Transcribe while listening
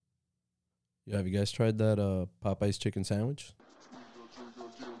Yeah, have you guys tried that Popeye's chicken sandwich?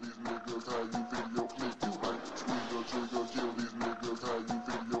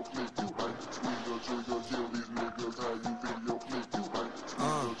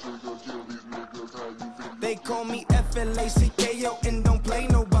 They call me FLACKO and don't play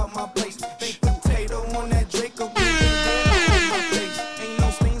no about my place. They potato on that Draco, on my face. Ain't no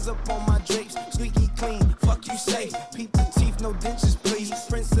stains up on my drapes, squeaky clean. Fuck you say, peep the teeth, no dentures please.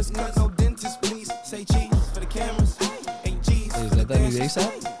 Princess cut, no dentist please. Say cheese for the cameras. Ain't G's. Hey, is that new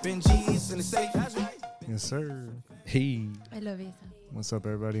ASAP? Ben G's in the safe. Yes, sir. Hey. I love it. What's up,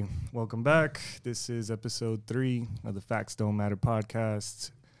 everybody? Welcome back. This is episode 3 of the Facts Don't Matter podcast.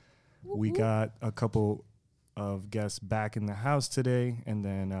 We got a couple of guests back in the house today, and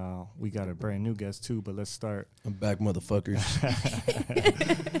then we got a brand new guest too. But let's start. I'm back, motherfuckers.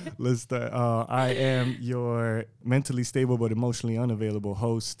 Let's start. I am your mentally stable but emotionally unavailable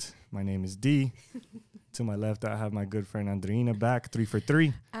host. My name is D. To my left, I have my good friend Andreina back, 3 for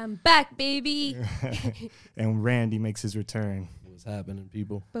 3. I'm back, baby. And Randy makes his return. What's happening,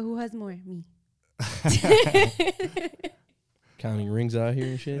 people? But who has more? Me. Counting rings out here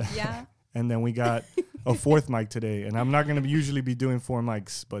and shit. Yeah. And then we got a fourth mic today. And I'm not going to usually be doing 4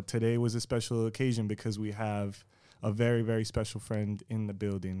 mics, but today was a special occasion because we have a very, very special friend in the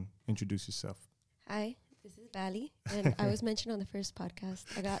building. Introduce yourself. Hi, this is Valley, and I was mentioned on the first podcast.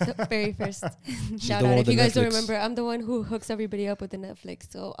 I got the very first shout the one out. with If you the guys don't Netflix. remember, I'm the one who hooks everybody up with the Netflix,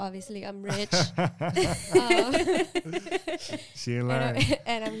 so obviously I'm rich. She ain't lying.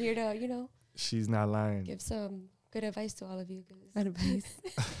 and I'm here to, She's not lying. give some good advice to all of you. Advice.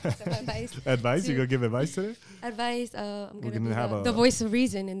 Some advice. Advice? You gonna give advice today? Advice. I'm We're going to gonna be have the a- voice of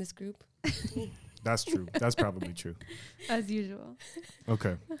reason in this group. That's true. That's probably true. As usual.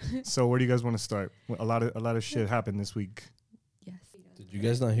 Okay. So where do you guys want to start? A lot of shit happened this week. Yes. Did you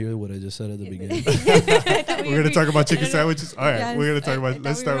guys not hear what I just said at the beginning? We're gonna talk about chicken sandwiches. All right, Yes, we're gonna talk I about. thought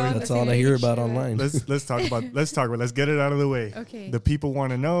Let's we start were on with. the That's all I hear about online. Let's talk about. Let's get it out of the way. Okay. The people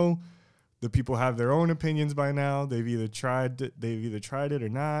want to know. The people have their own opinions by now. They've either tried it or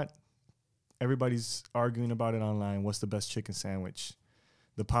not. Everybody's arguing about it online. What's the best chicken sandwich?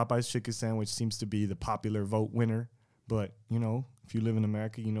 The Popeye's chicken sandwich seems to be the popular vote winner. But, if you live in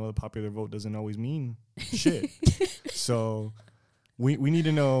America, the popular vote doesn't always mean shit. So we need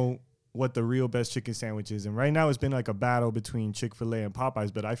to know what the real best chicken sandwich is. And right now it's been like a battle between Chick-fil-A and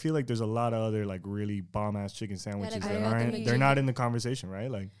Popeyes. But I feel like there's a lot of other like really bomb-ass chicken sandwiches like, that I aren't. agree. They're not in the conversation,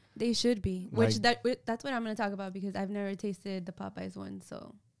 right? Like, They should be. Like- That's what I'm going to talk about because I've never tasted the Popeyes one.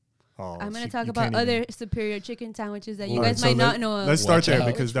 So oh, I'm going so to talk you about can't other even- superior chicken sandwiches that you All right, guys so might not know of. Let's start Watch there out.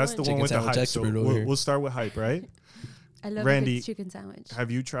 because that's the Chicken one with the sandwich hype. So expert over here. we'll start with hype, right? I love Randy, a good chicken sandwich. Have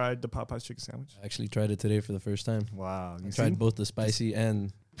you tried the Popeyes chicken sandwich? I actually tried it today for the first time. Wow. I tried both the spicy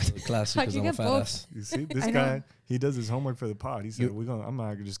and the classic How'd because you I'm a get fat both? ass. You see, this I guy, know. he does his homework for the pod. He said, You- I'm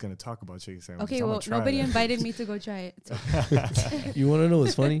not just going to talk about chicken sandwiches. Okay, I'm well, gonna try nobody that." invited me to go try it. So. You want to know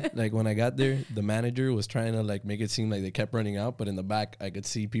what's funny? Like when I got there, the manager was trying to like make it seem like they kept running out, but in the back I could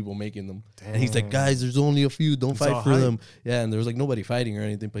see people making them. And he's like, Damn. "Guys, there's only a few. Don't It's all fight for hype. them." Yeah, and there was like nobody fighting or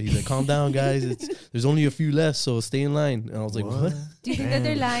anything. But he's like, "Calm down, guys. There's only a few left, so stay in line." And I was like, "What?" Do you think that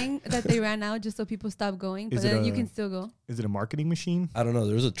they're Damn. lying that they ran out just so people stop going, but Is it then you a- can still go? Is it a marketing machine? I don't know.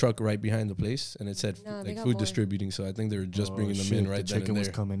 There was a truck right behind the place, and it said No, they like got food more. distributing. So I think they were just Oh, bringing them shit, in right the then chicken and was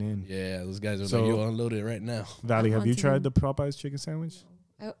there. coming in. Yeah, those guys are So- like, "Yo, unload it right now." Valley, I'm have you onto tried them. the Popeyes chicken sandwich?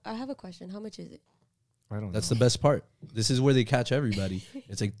 I have a question. How much is it? I don't That's know. the best part. This is where they catch everybody.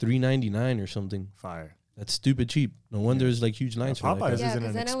 It's like $3.99 or something. Fire. That's stupid cheap. No wonder there's like huge lines for Popeyes that. Yeah, isn't 'cause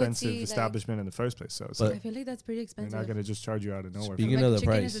an then I would expensive see, like- establishment in the first place. So it's But- like, I feel like that's pretty they're expensive. not going to just charge you out of nowhere. Speaking Like of the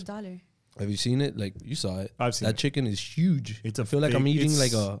chicken price, is $1. have you seen it? Like you saw it. I've seen That it. chicken is huge. It's I a feel like I'm big- eating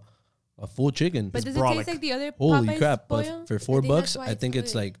like it's- a full chicken. But It's does it brolic. taste like the other Holy Popeyes crap! pollo? But for I $4, think that's why I it's think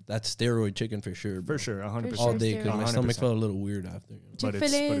it's good. like that's steroid chicken for sure. Bro. For sure, 100%. All sure, day because my 100%. stomach felt a little weird after. But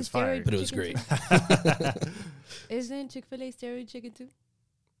it's Chick-fil-A is fire. steroid But it was chicken great. too? Isn't Chick-fil-A steroid chicken too?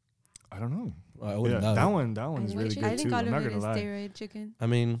 I don't know. I Yeah, wouldn't doubt that it. one is think really chicken- good I think too. all I'm of not it gonna is lie. steroid chicken. I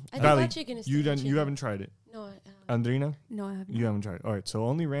mean, I Valley, thought chicken is You steroid chicken. haven't tried it, No, I haven't. Andreina. No, I haven't. You haven't tried it. All right, so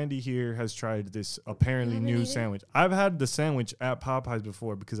only Randy here has tried this apparently haven't new eaten? sandwich. I've had the sandwich at Popeyes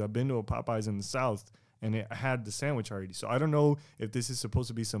before because I've been to a Popeyes in the South and it had the sandwich already. So I don't know if this is supposed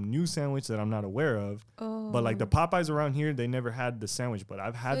to be some new sandwich that I'm not aware of. Oh. But like the Popeyes around here, they never had the sandwich. But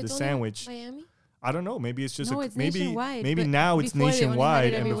I've had So the it's only sandwich. Miami? I don't know. Maybe it's just No, it's maybe nationwide, maybe but now it's before they only had nationwide,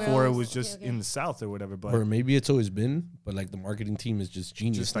 it and everywhere before it else. was just Okay. in the South or whatever. But Or maybe it's always been, but like the marketing team is just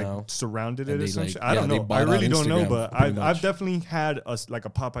genius just like now. surrounded And it or they, some like, shit. I yeah, don't they know. I bought out really don't know, Instagram but pretty I've much. definitely had like a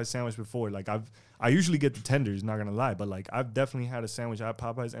Popeye sandwich before. Like I usually get the tenders, not gonna lie, but like I've definitely had a sandwich at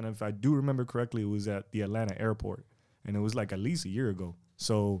Popeyes, and if I do remember correctly, it was at the Atlanta airport, and it was like at least a year ago.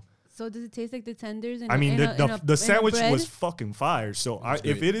 So So does it taste like the tenders? I mean, the sandwich bread? was fucking fire. So if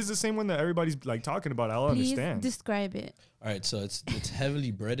great. it is the same one that everybody's like talking about, I'll Please understand. describe it. All right, so it's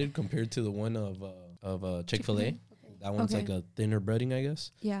heavily breaded compared to the one of Chick-fil-A. That one's Okay. like a thinner breading, I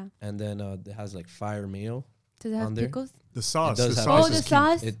guess. Yeah. And then it has like fire mayo. Does it have On there? pickles? The sauce, It does the have sauce Oh, the is key.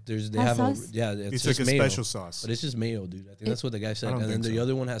 sauce? They Has have sauce? it's It's just like a mayo, special sauce. but it's just mayo, dude. I think that's what the guy said. don't And then think the so.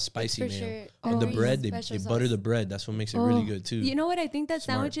 other one has spicy For mayo. sure. And the Oh. bread, they Special butter the sauce. bread. That's what makes it really good too. You know what? I think that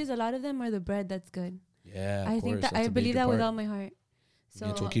Smart. sandwiches, a lot of them are the bread that's good. Yeah, I think that I believe that with all my heart. So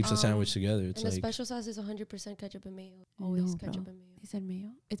That's what keeps the sandwich together. It's And the like special sauce is 100% ketchup and mayo. Always No, ketchup bro. and mayo. He said mayo.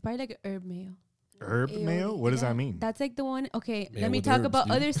 It's probably like herb mayo. Herb mayo? What does Yeah. that mean? That's like the one. Okay, Mayo let me with talk herbs, about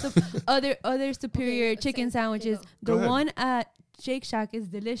dude. other superior Okay, chicken okay, sandwiches. go. The Go ahead. one at Shake Shack is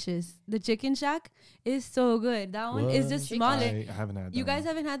delicious. The Chicken Shack is so good. That one is just What? smaller. I haven't had that. You guys one.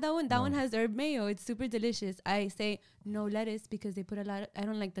 haven't had that one? That No. one has herb mayo. It's super delicious. I say no lettuce because they put a lot I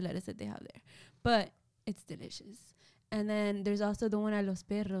don't like the lettuce that they have there. But it's delicious. And then there's also the one at Los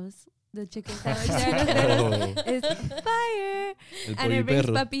Perros. The chicken sandwich there at Los Perros is fire. El And it brings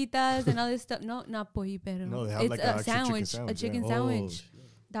pollo perro. papitas and all this stuff. No, not pollo perro. No, they have it's like a an actual chicken sandwich. A sandwich, chicken yeah. sandwich.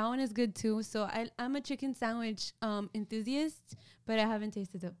 That one is good too. So I'm a chicken sandwich enthusiast, but I haven't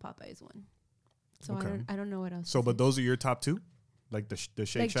tasted the Popeyes one. So Okay. I don't know what else. So, to but say. those are your top two, like the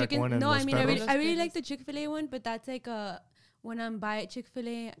Shake like Shack chicken. one and No, Los I mean Perros? I really like the Chick-fil-A one, but that's like when I'm by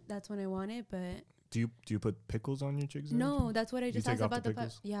Chick-fil-A, that's when I want it. But Do you put pickles on your chicken? no, that's what I You just take asked off the about the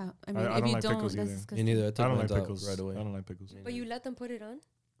pickles? yeah. I I mean, don't if you like don't, pickles that's either. disgusting. Me neither. I I took don't like mine out pickles. right away. I don't like pickles. But you let them put it on?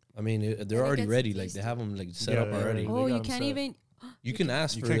 I mean, they're And it already gets ready. Like they tasty. have them like set Yeah, up they're already. already- Oh, They you got 'em can't set. even. You can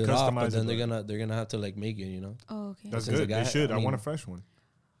ask You for can't it off, customize but then it, they're gonna have to like make it. You know. Oh, okay. That's Since good. the They guy- should. I I want a mean- fresh one.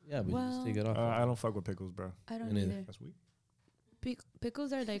 Yeah, but you just Well, take it off. I don't fuck with pickles, bro. I don't Me neither. either. That's weird.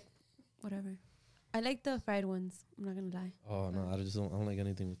 Pickles are like whatever. I like the fried ones. I'm not gonna lie. Oh no, I don't like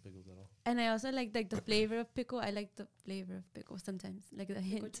anything with pickles at all. And I also like the flavor of pickle. I like the flavor of pickle sometimes, like the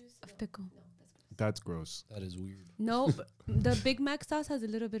hint juice? of pickle. That's gross. That is weird. No, but the Big Mac sauce has a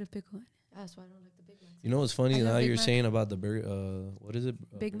little bit of pickle in it. That's why I don't like the Big Macs. You know what's funny? I love Now Big you're Mac. saying about the burger. What is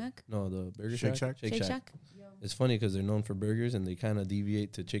it? Big Mac? No, the Burger Shake Shack. Shack? Shake Shack? It's funny because they're known for burgers and they kind of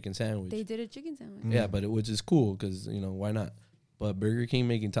deviate to chicken sandwich. They did a chicken sandwich. Mm. Yeah, but which is cool because why not? But Burger King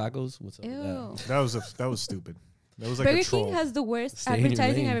making tacos, what's up with that? Ew. That was stupid. That was like Burger a troll. King has the worst Stay in your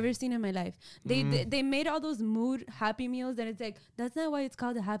advertising I've lane. ever seen in my life. They made all those mood Happy Meals, and it's like that's not why it's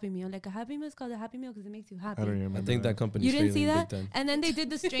called a Happy Meal. Like a Happy Meal is called a Happy Meal because it makes you happy. I don't even I remember. think that company's You didn't see failing that? big time. And then they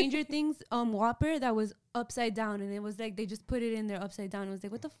did the Stranger Things Whopper that was upside down, and it was like they just put it in there upside down. It was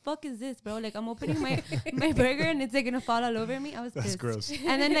like, what the fuck is this, bro? Like I'm opening my burger and it's like gonna fall all over me. I was That's pissed. gross.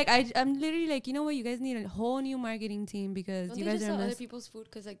 And then like I'm literally like, you know what? You guys need a whole new marketing team because Don't you they guys just are a sell other mess. people's food?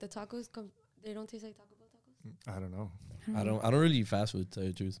 Because like the tacos, they don't taste like Taco Bell tacos? I don't know. I don't really eat fast food, to tell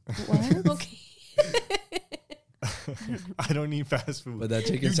you the truth. What? Okay. I don't need fast food. But that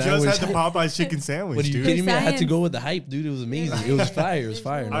chicken you sandwich. just had the Popeyes chicken sandwich, What are you dude. kidding me? I had to Science. go with the hype, dude. It was amazing. It was fire. It was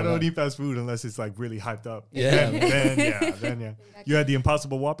fire. I no don't lie. eat fast food unless it's like really hyped up. Yeah, then yeah. You had the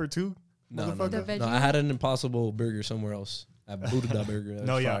Impossible Whopper too? No, no, motherfucker? no. The No, I had an Impossible burger somewhere else. I booted that burger. That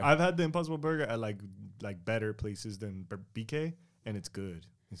No, was yeah. fire. I've had the Impossible Burger at like better places than BK, and it's good.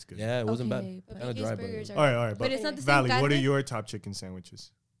 It's good. Yeah, it wasn't Okay, bad. but Kind of BK's dry, but burgers All right. But But it's not the same Valley, what are carne? your top chicken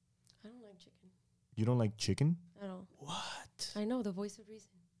sandwiches? I don't like chicken. You don't like chicken? I don't. what? I know the voice of reason.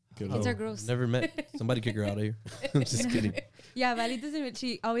 Good Kids luck. are gross. Never met. Somebody kick her out of here. I'm just kidding. Yeah, Vali doesn't.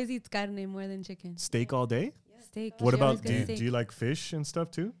 She always eats carne more than chicken. Steak all day? Steak. What She always about gets do steak. you like fish and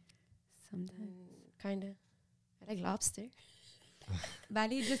stuff too? Sometimes. Kinda. I like lobster.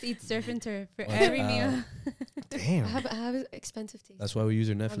 Vali just eats surf and turf for Wow. every meal. Damn. I have an expensive taste. That's why we use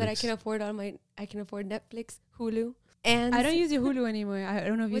her Now that I Netflix. can afford I can afford Netflix, Hulu, and I don't use your Hulu anymore. I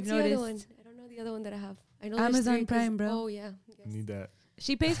don't know if What's you've the noticed. other one? I don't know the other one that I have. I know there's Amazon three 'cause- Prime, bro. Oh yeah. You need that.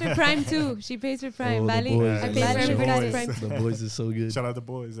 She pays for Prime too. She pays for Prime. Oh, the Vali. boys. I is pay for so everybody's good. Prime. The boys is so good. Shout out the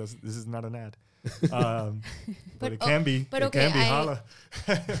boys. This is not an ad. But But it can be. but it okay, can be. I- Holla.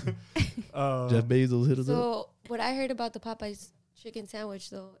 Jeff Bezos hit us up. So what I heard about the Popeyes chicken sandwich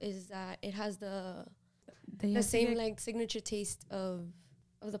though is that it has the same like signature taste of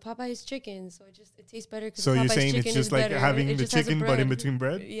the Popeyes chicken, so it tastes better. 'Cause So the you're Popeyes saying chicken it's just is like better. having It the just has a chicken but in bread. between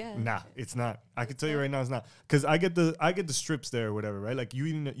bread? Yeah. Nah, it's not. I can tell you right now it's not. Because I get the strips there or whatever, right? Like you've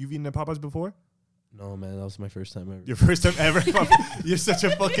eaten the Popeyes before? No, man, that was my first time ever. Your first time ever? You're such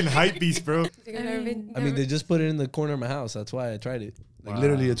a fucking hype beast, bro. I mean, they just put it in the corner of my house. That's why I tried it. Like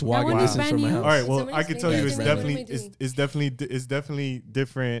literally, it's That walking one is distance from my brand house. All right, well, Somebody's I can saying tell you it's definitely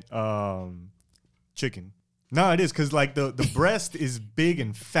different chicken. No, it is because like the breast is big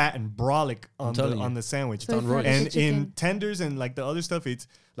and fat and brolic on the sandwich. So it's not And just chicken. in tenders and like the other stuff, it's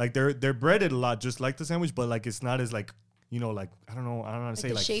like they're breaded a lot, just like the sandwich, but like it's not as like like I don't know how to say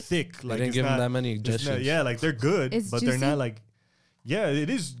the like shape? thick. They Like didn't it's give them not, that many it's not- adjustments. yeah, like they're good, It's but they're juicy? not like. Yeah, it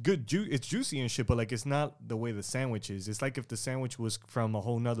is good. It's juicy and shit, but like it's not the way the sandwich is. It's like if the sandwich was from a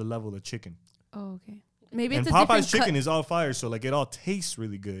whole nother level of chicken. Oh, okay. Maybe And it's a Popeye's different chicken cut. is all fire, so like it all tastes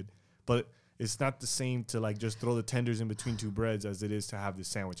really good, but it's not the same to like just throw the tenders in between two breads as it is to have the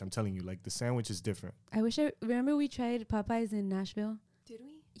sandwich. I'm telling you, like the sandwich is different. I wish I remember we tried Popeyes in Nashville. Did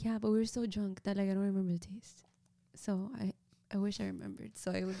we? Yeah, but we were so drunk that like I don't remember the taste. So I wish I remembered.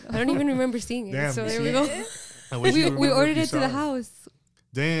 So I would. I don't even remember seeing it. Damn, So you there see? we go. I wish you we remembered ordered if you it to the saw house.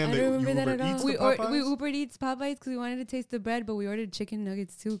 Damn, I don't remember that at all. We Ubered Eats Popeyes because we wanted to taste the bread, but we ordered chicken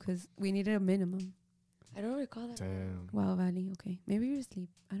nuggets too because we needed a minimum. I don't recall that. Damn. Wow, Valley. Okay, maybe you're asleep.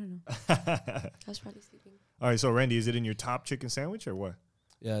 I don't know. I was probably sleeping. All right, so Randy, is it in your top chicken sandwich or what?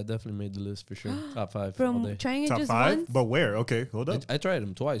 Yeah, I definitely made the list for sure. Top 5 all From day. trying it Top just 5? once. But where? Okay, hold up. I tried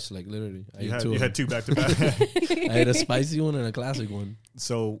them twice, like literally. I You ate two. had of them. two back to back. I had a spicy one and a classic one.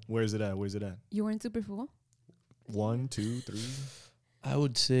 So where's it at? Where's it at? You weren't super full. 1, 2, 3, I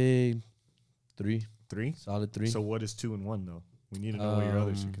would say 3, 3. solid 3. So what is 2 and 1 though? We need to know what your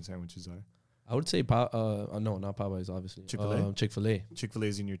other Um, chicken sandwiches are. I would say no, not Popeyes, obviously. Chick-fil-A? Chick-fil-A. Chick-fil-A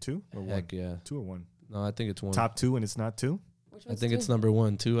is in your 2 or 1? Heck yeah. 2 or 1? No, I think it's 1. Top 2 and it's not 2? Which I one's think it's two? number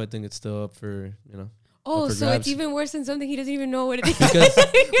 1. 2, I think it's still up for, Oh, for so grabs. it's even worse than something he doesn't even know what it is. Because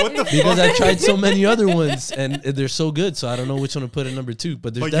What the because fuck? I tried so many other ones and they're so good, so I don't know which one to put at number 2.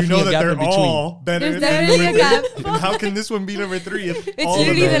 But there's But you definitely know a that gap they're in between. all better There's than definitely a gap. And how can this one be number 3 if It's all of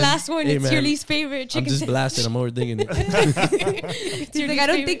literally the them? last one. Hey, It's your man. least favorite I'm chicken just sandwich. blasted. I'm overthinking it. It's your Like least I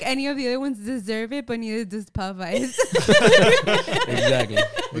don't favorite. think any of the other ones deserve it, but neither does Popeyes. Exactly.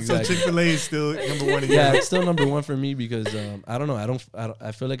 But so Exactly. Chick-fil-A is still number 1 in Yeah, your it's still number 1 for me because I don't know.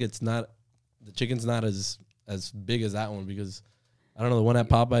 I feel like it's not, the chicken's not as big as that one because I don't know, the one at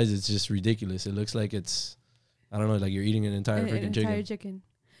Popeyes is just ridiculous. It looks like it's, I don't know, like you're eating an entire freaking chicken. chicken.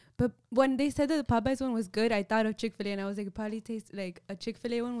 But when they said that the Popeyes one was good, I thought of Chick-fil-A and I was like, it probably tastes like a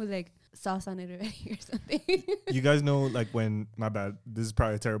Chick-fil-A one with like sauce on it already or something. You guys know, like when, my bad, this is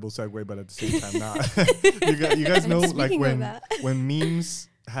probably a terrible segue, but at the same time not. you guys know, like Speaking of when that. when memes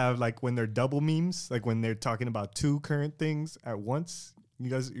have, like when they're double memes, like when they're talking about 2 current things at once. Are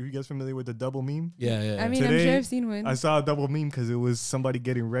you guys familiar with the double meme? Yeah. I mean, I'm Today, sure I've seen one. I saw a double meme because it was somebody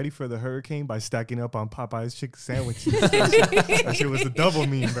getting ready for the hurricane by stacking up on Popeye's chicken sandwiches. that shit was a double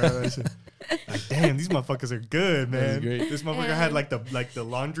meme, bro. That shit. Like, damn, these motherfuckers are good, That was man. great. This motherfucker had like the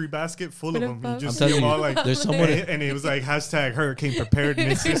laundry basket full of What them. the You fuck? just I'm see them telling all you, like, there's someone. and it was like hashtag hurricane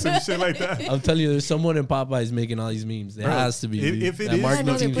preparedness or some shit like that. I'm telling you, there's someone in Popeyes making all these memes. There Bro, has to be. dude. If it That is, marketing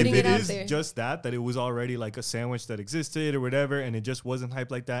I know they're team's putting if it it out is there. just that it was already like a sandwich that existed or whatever, and it just wasn't hyped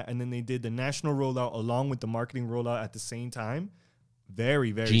like that, and then they did the national rollout along with the marketing rollout at the same time.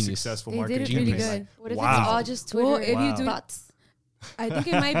 Very, very Genius. successful They did marketing it really campaign. good. What if Wow. it's all just Twitter? Well, if you do- bots? I think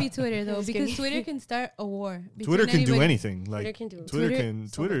it might be Twitter though, Just because kidding. Twitter can start a war. Twitter can between do anybody. anything. Twitter Like can do it.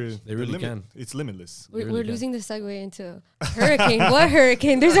 Twitter, They really can. It's limitless. They We're really can. losing the segue into hurricane. What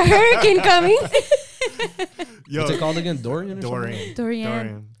hurricane? There's a hurricane coming. Yo, What's it called again? Dorian or something? Dorian.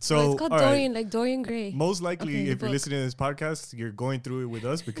 Dorian. So Oh, it's called all right. Dorian, like Dorian Gray. Most likely, Okay, the if you're book. listening to this podcast, you're going through it with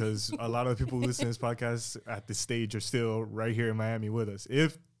us because a lot of the people who listen to this podcast at this stage are still right here in Miami with us.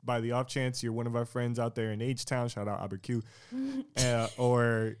 If by the off chance you're one of our friends out there in H-Town, shout out Albert Q,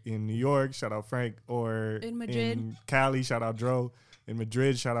 or in New York, shout out Frank, or In Madrid. in Cali, shout out Dro, in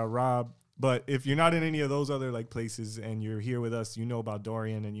Madrid, shout out Rob. But if you're not in any of those other like places and you're here with us, you know about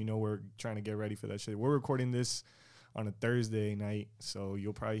Dorian and you know we're trying to get ready for that shit. We're recording this on a Thursday night, so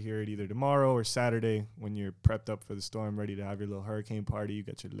you'll probably hear it either tomorrow or Saturday when you're prepped up for the storm, ready to have your little hurricane party. You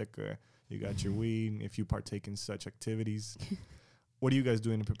got your liquor, you got your weed, if you partake in such activities. What are you guys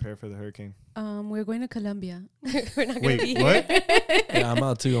doing to prepare for the hurricane? We're going to Colombia. We're not gonna Wait, be what? here. Yeah, I'm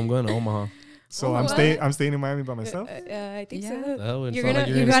out too. I'm going to Omaha. So Oh, I'm what? staying in Miami by myself. I think Yeah. so. The hell, it's You're not gonna- like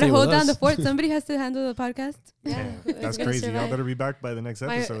you You gonna gotta stay hold with down the us. fort. Somebody has to handle the podcast. Yeah, That's gonna crazy. Y'all survive. better be back by the next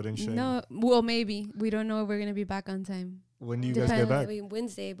My- episode and shit. No, well, maybe. We don't know if we're gonna be back on time. When do you guys get Depends. back? I mean,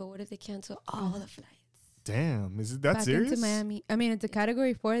 Wednesday, but what if they cancel all the flights? Damn, is it that back serious? into Miami. I mean, it's a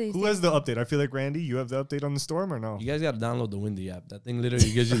category 4. Who has the update? I feel like Randy, you have the update on the storm or no? You guys got to download the Windy app. That thing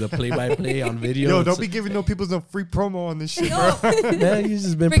literally gives you the play-by-play on video. Yo, don't be giving no people no free promo on this shit, No. bro. Man, you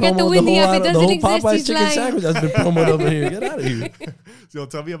just been Forget the promoting Windy app. It the doesn't whole exist. Popeye's He's chicken lying. sandwich that's been promoted over here. Get out of here. Yo,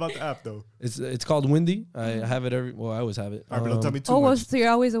 tell me about the app though. It's called Windy. I have it I always have it. All right, but don't tell me too Oh, well, much. so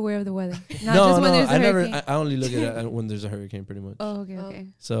you're always aware of the weather, not no, just when there's a I never. hurricane. I only look at it when there's a hurricane, pretty much. Oh, okay.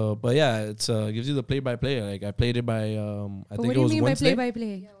 So, but yeah, it's gives you the play-by-play. Like I played it by I But think what it do you was mean Wednesday. by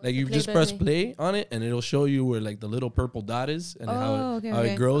play-by-play? Like you just press play on it, and it'll show you where like the little purple dot is, and how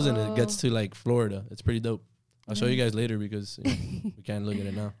it grows, and it gets to like Florida. It's pretty dope. I'll show you guys later because we can't look at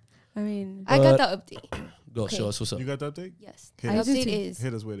it now. I mean, I got the update. Go Okay. show us what's up. You got the update? Yes. Hit The us. update is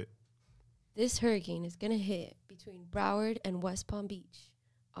Hit us with it. this hurricane is going to hit between Broward and West Palm Beach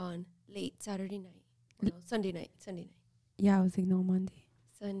on late Saturday night. No, Sunday night. yeah, I was like, no, Monday.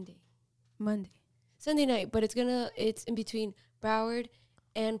 Sunday night, but it's in between Broward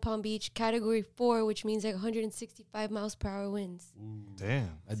and Palm Beach, category 4, which means like 165 miles per hour winds. Damn.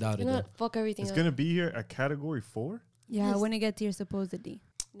 I doubt It's it. gonna Though. fuck everything It's up. gonna be here at category 4? Yeah, Yes. when it gets here, supposedly.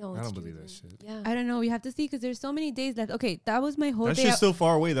 No, I it's don't true, believe that dude. shit. Yeah. I don't know. We have to see because there's so many days left. Okay, that was my whole That day. shit's still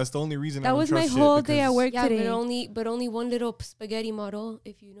far away. That's the only reason I That don't was my trust whole shit day at because- work Yeah, today. but only one little spaghetti model,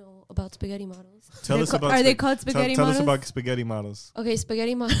 if you know about spaghetti models. Tell us about Are they called spaghetti tell us models? about spaghetti models. Okay,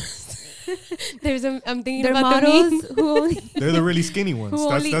 spaghetti models. I'm thinking They're about the models meme. who only They're the really skinny ones. Who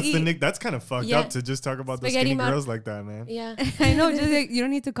That's only the eat- nick. That's kind of fucked Yeah. up to just talk about the Spaghetti skinny mod- girls like that, man. Yeah. I know, just like you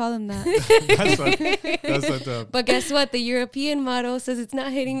don't need to call them that. That's fucked up. But guess what? The European model says it's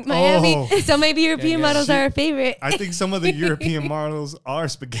not hitting Miami. Oh. So maybe European yeah. models Shit. are our favorite. I think some of the European models are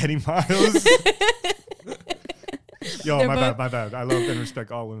spaghetti models. Yo, They're my bad. I love and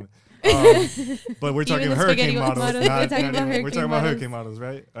respect all women. But we're Even talking the hurricane spaghetti models. models. Not, We're talking about we're hurricane talking about models. hurricane models,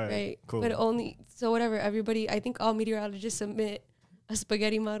 right? All right, Right. cool. But only, so whatever, everybody, I think all meteorologists submit a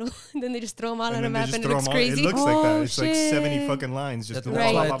spaghetti model. Then they just throw them all on and a then they map just and it throw looks 'em all. It crazy. looks like that. Oh, It's like 70 shit. fucking lines. Just That's Right.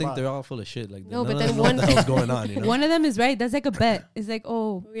 why blah, I think blah, they're blah. all full of shit. Like No, but none of then them know what the one- hell's going on. You know? One of them is right. That's like a bet. It's like,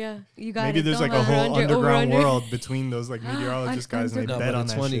 oh, Yeah. you got Maybe it. there's Don't like a matter. whole Under, over, underground under. world between those like meteorologist guys, and they No, bet but on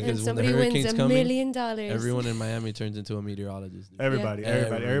it's that funny shit. because And when the somebody wins hurricane's $1 coming, million. everyone in Miami turns into a meteorologist. Dude. Everybody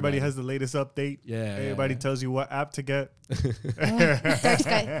Everybody. has the latest update. Yeah. Everybody tells you what app to get. Dark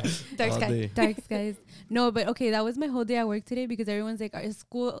sky. Dark All sky. day. Dark skies. No, but okay, that was my whole day at work today because everyone's like, our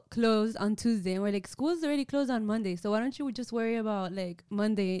school closed on Tuesday. And we're like, school's already closed on Monday. So why don't you just worry about like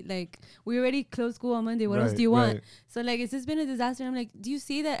Monday? Like, we already closed school on Monday. What else Right, do you want? right. So like, it's just been a disaster. I'm like, do you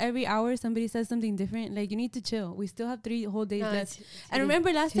see that every hour somebody says something different? Like, you need to chill. We still have 3 whole days No, left. it's And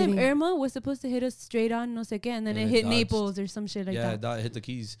remember last time hitting. Irma was supposed to hit us straight on no sé qué, and then And it it hit dodged. Naples or some shit like Yeah, that. that hit the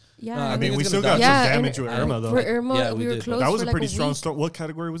keys. Yeah. No, I I mean, think we it's still gonna got dodge. some and damage with Irma though. For Irma, Yeah, we we were did, but closed That was for a pretty like strong week. storm. What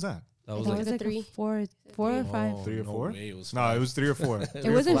category was that? That was That like was like a 3. a four or five. 3 or 4? Way, it was No, five. it was 3 or 4. It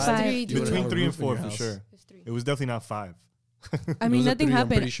wasn't flat. 5. Three, You wouldn't Between have a 3 and roof in 4 your for house. sure. It was 3. It was definitely not 5. I It mean, was a nothing 3, I'm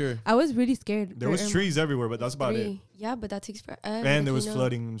happened. pretty sure. I was really scared. There for was Irma. trees everywhere, but that's about it. 3. Yeah, but that takes forever. And there if was you know.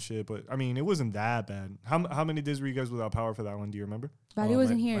 flooding and shit. But I mean, it wasn't that bad. How many days were you guys without power for that one? Do you remember? Valley Oh,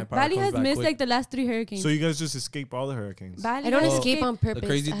 wasn't my here. power Valley comes has back missed quick. like the last 3 hurricanes. So you guys just escape all the hurricanes. Valley I don't has escape on purpose. The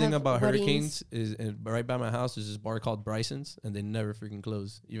crazy I thing have about weddings. hurricanes is right by my house there's this bar called Bryson's, and they never freaking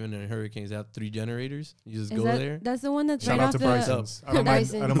close. Even in hurricanes, they have 3 generators. You just Is go that, there. That's the one that's Shout right out off to the. Bryson's. I don't mind. I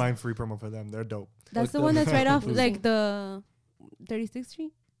Bryson's. don't mind free promo for them. They're dope. That's Fuck the them. one that's right off Who's like the 36th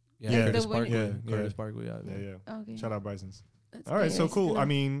Street. Yeah, Yeah. Curtis The Park. one- Yeah, Curtis yeah. Park. Yeah. Yeah. Okay. Shout out Bryson's. That's All right, so Anyways, cool. no. I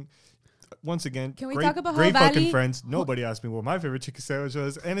mean, once again, Can we great, talk about how great fucking Valley- friends. Nobody asked me what my favorite chicken sandwich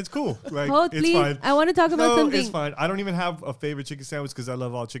was, and it's cool. Like, Hold, it's please. fine. I want to talk about No, something. it's fine. I don't even have a favorite chicken sandwich because I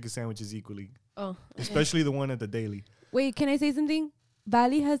love all chicken sandwiches equally, Oh, okay. especially the one at the Daily. Wait, can I say something?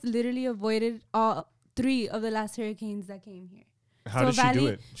 Valley has literally avoided all 3 of the last hurricanes that came here. How So does she do Valley-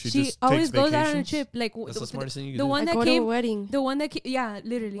 it? She She just always takes goes out on a vacations? trip. Like That's the smartest thing you can the do. one I that go to a came. wedding. The one that yeah,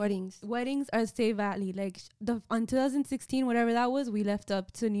 literally. Weddings. Weddings are Stay Valley. Like on 2016, whatever that was, we left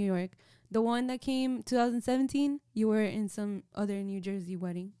up to New York. The one that came 2017, you were in some other New Jersey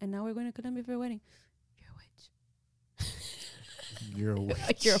wedding, and now we're going to Colombia for a wedding. You're a witch. You're a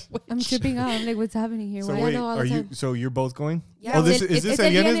witch. You're a witch. I'm tripping out. I'm like, what's happening here? So Why? wait, know all the are you? time. So you're both going? Yeah, Oh, this it's- is this it's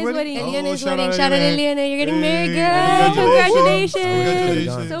Aliena's Aliena's wedding? wedding. Aliena's shout wedding. out Shout out Aliena. Eliana. You're getting married, Hey, girl. congratulations. Congratulations.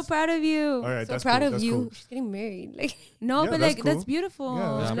 Congratulations. So proud of you. All right, So that's proud cool. of That's you. cool. She's getting married. Like, No, Yeah, but that's like that's cool. beautiful.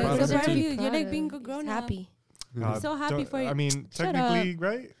 Yeah, I'm Like, proud so of her proud of too. you. You're proud like of being her. a grown He's up. happy. I'm so happy don't- for you. I mean, Shut technically,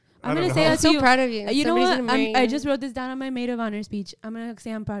 right? I'm I gonna don't say know. I'm that to so you. proud of you. You know Somebody's what? gonna marry I you. just wrote this down on my maid of honor speech. I'm gonna say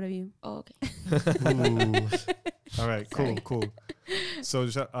I'm proud of you. Oh, okay. Ooh. All right, cool, Sorry. cool. So,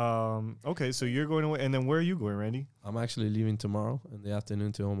 okay, so you're going away, and then where are you going, Randy? I'm actually leaving tomorrow in the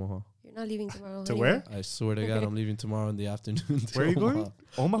afternoon to Omaha. You're not leaving tomorrow. To anyway. where? I swear to God, I'm leaving tomorrow in the afternoon. to Where are you Omaha. going?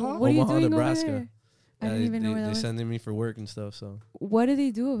 Omaha? What are you Omaha, doing Nebraska. over there? I Yeah, didn't even know where that They're was. sending me for work and stuff. So What do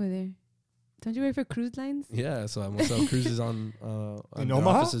they do over there? Don't you work for cruise lines? yeah, so I'm gonna sell cruises on In their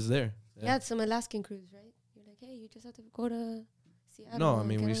Omaha? offices there. Yeah, it's some Alaskan cruise, right? You're like, hey, you just have to go to Seattle. No, I and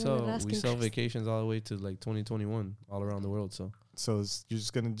mean get we on an sell Alaskan cruise. vacations all the way to like 2021 all around the world. So So you're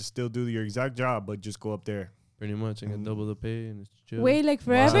just gonna just still do your exact job, but just go up there. pretty much I get double the pay and it's chill. Wait, like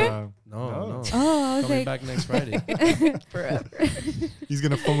forever? Wow. No. Oh, I was Coming like, back next Friday. Forever. He's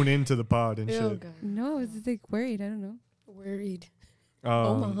gonna phone into the pod and Oh, shit. God. no, I was just like worried. I don't know. Worried. Um,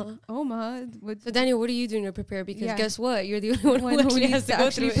 Omaha. Omaha. So, Daniel, what are you doing to prepare? Because Yeah. guess what? You're the only one One who who actually needs has to to go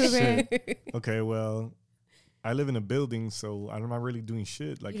actually through it. prepare. Okay, well, I live in a building, so I'm not really doing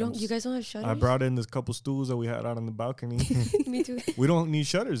shit. Like You guys don't have shutters? I brought in this couple stools that we had out on the balcony. Me too. We don't need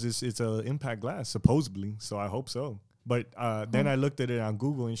shutters. It's a impact glass supposedly, so I hope so. But then I looked at it on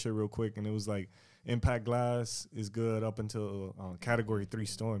Google and shit real quick, and it was like impact glass is good up until category 3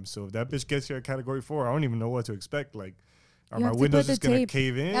 storms. So if that bitch gets here at category 4, I don't even know what to expect. Like, are You my have to windows put the just gonna tape.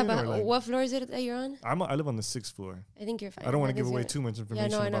 cave in? Yeah, or but like, what floor is it that you're on? I live on the 6th floor. I think you're fine. I don't want to give Nothing's away gonna- too much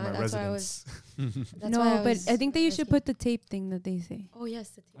information I about know, my that's why I residence. That's why No, but was I think that you should asking. put the tape thing that they say. Oh, yes.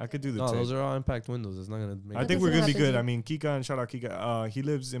 The tape. I could do the No, tape. those are all impact windows. It's not gonna make. I That think we're doesn't gonna be happen good. to I you. mean, Kika, shout out Kika. He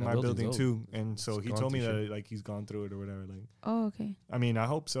lives in That my building building's too, and so It's he gone told me through that shit. like he's gone through it or whatever. Like, Oh, okay. I mean, I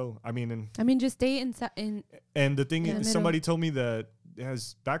hope so. I mean, Just stay in. and the thing In the is, middle. somebody told me that it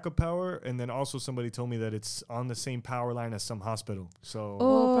has backup power, and then also somebody told me that it's on the same power line as some hospital. So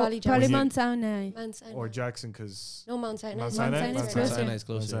Oh, probably probably Jackson. Mount Sinai. Mount Sinai. or Jackson, because No, Mount Sinai. Mount Sinai? Sinai, Mount Mount Sinai. Sinai. Sinai's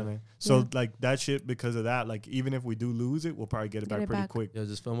closer. Mount Sinai. So Yeah. like that shit, because of that, like even if we do lose it, we'll probably get it Get back it pretty back. quick. Yeah,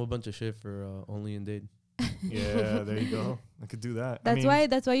 just film a bunch of shit for Only in Dade. Yeah, there you go. I could do that. That's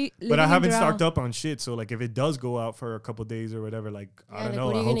why you. But I haven't stocked up on shit, so like if it does go out for a couple days or whatever, like I Yeah, don't like, know.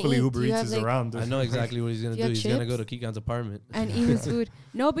 what are you gonna Hopefully eat? Uber Do you Eats have, is like- around. I know exactly what he's gonna Do you do. have He's gonna go to chips? Kikan's apartment. And eat his food.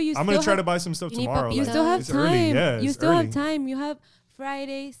 No, but you. I'm still gonna try have- to buy some stuff You need tomorrow. papitas. You like, still have it's time. early. Yeah, You it's still early. have time. You have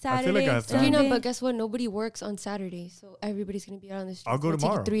Friday, I Saturday, feel like I have time. Sunday. Sabrina, but guess what? Nobody works on Saturday, so everybody's gonna be out on the street. I'll go It'll take you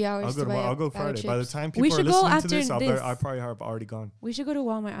tomorrow. 3 hours. I'll go to buy tomorrow. a I'll go bag of Friday. By the chips. time We people are should go listening to after this, this. I probably have already gone. We should go to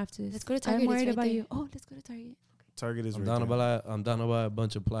Walmart after this. Let's go to Target, I'm it's worried right about there. you. Oh, let's go to Target. Target is I'm right down to there. buy a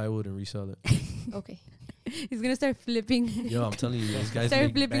bunch of plywood and resell it. Okay. He's gonna start flipping. Yo, I'm telling you, these guys Start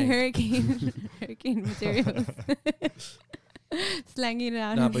make flipping bank. hurricane materials. Slanging it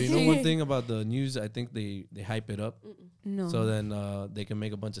out. Nah, in but the you know one street. thing about the news, I think they hype it up, No. so then they can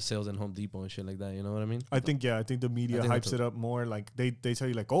make a bunch of sales in Home Depot and shit like that. You know what I mean? I think the media I think hypes that's it up more. Like they tell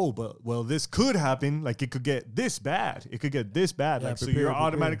you like, oh, but well, this could happen. Like it could get this bad. It could get this bad. Yeah, Like so, prepare, you're prepare.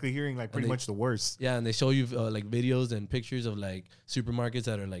 automatically hearing like pretty they- much the worst. Yeah, and they show you like videos and pictures of like supermarkets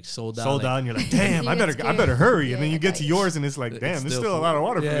that are like sold out. Sold like, out, and you're like, damn, You I get better scared. hurry. Yeah, And then you get to like- yours, and it's like, it's damn, there's still a full. lot of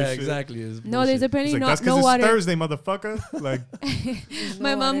water for Yeah, this shit. exactly. It's No, there's bullshit. apparently It's like, that's no because water. it's Thursday, motherfucker. Like,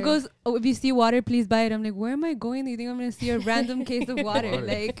 My mom water. goes, "Oh, if you see water, please buy it." I'm like, "Where am I going? Do you think I'm gonna see a random case of water?" Water.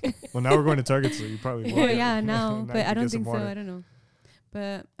 Like, well, now we're going to Target, so you probably won't. yeah, now, Now but you I can don't get some think so. water. I don't know.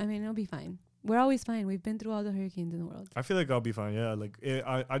 But I mean, it'll be fine. We're always fine. We've been through all the hurricanes in the world. I feel like I'll be fine. Yeah, like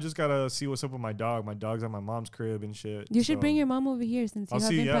I just gotta see what's up with my dog. My dog's at my mom's crib and shit. You should bring so your mom over here since you I'll have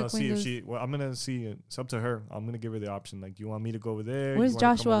see. Yeah, I'll impact see if windows. she. Well, I'm gonna see. It's up to her. I'm gonna give her the option. Like, do you want me to go over there? Where's You wanna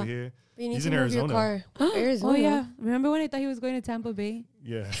come Joshua? over here? But you need He's to in move your Arizona. car. Arizona. Oh yeah, remember when I thought he was going to Tampa Bay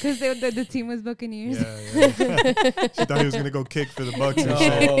Yeah. because the team was Buccaneers? Yeah, yeah. She thought he was gonna go kick for the Bucks and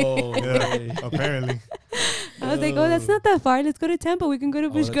shit. No Yeah, way. apparently. I was like, oh, that's not that far. Let's go to Tampa. We can go to I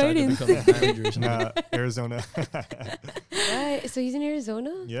Busch wanna try to Gardens. become a manager or something. Nah, Arizona. Right. So he's in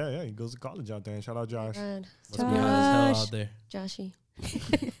Arizona? yeah, he goes to college out there. Shout out Josh. God. Must be hot as hell Josh. out there. Joshy.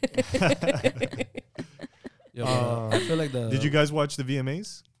 Yo, I feel like the. Did you guys watch the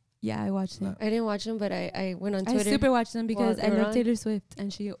VMAs? Yeah, I watched them. I didn't watch them, but I went on I Twitter. super watched them because While I they were love on. Taylor Swift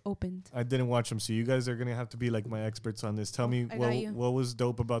and she opened. I didn't watch them, so you guys are gonna have to be like my experts on this. Tell me I got you. what was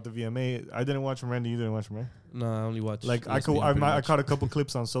dope about the VMA. I didn't watch them. Randy, you didn't watch them, right? No, I only watch. Like I ESPN pretty I much. caught a couple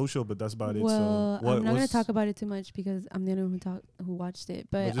clips on social, but that's about it. Well, So what I'm not gonna was- talk about it too much because I'm the only one who watched it.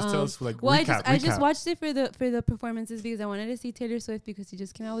 But well, just tell us like well, recap. I just recap. watched it for the performances because I wanted to see Taylor Swift because she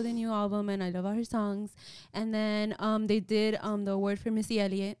just came out with a new album and I love all her songs. And then they did the award for Missy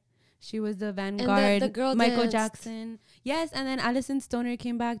Elliot. She was the vanguard. the girl Michael danced. Jackson. Yes, and then Alison Stoner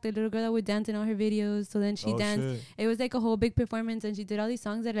came back, the little girl that would dance in all her videos. So then she Oh, danced. shit. It was like a whole big performance, and she did all these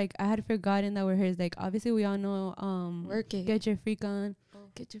songs that like I had forgotten that were hers. Like obviously we all know Work It. Get Your Freak On. Oh.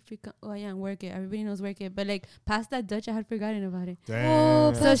 Get Your Freak On. Oh yeah, and Work It. Everybody knows Work It. But like past that Dutch, I had forgotten about it.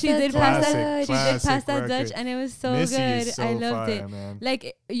 Damn. So she did pass that. She did Classic pass that record. Dutch, and it was so Missy good. is so I loved fire, it. man.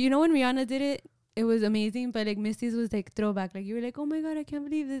 Like you know when Rihanna did it, it was amazing. But like Missy's was like throwback. Like you were like, oh my god, I can't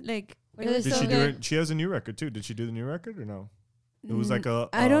believe it. Like It was Did so she do good. it? She has a new record too. Did she do the new record or no? It was like a.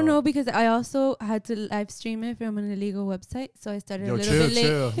 I don't know because I also had to live stream it from an illegal website, so I started a little bit late.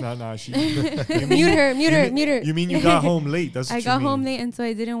 Chill. Nah. Mute her. You mean you got home late? That's what I got home late, and so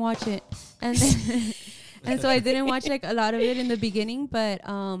I didn't watch it, and then and so I didn't watch like a lot of it in the beginning, but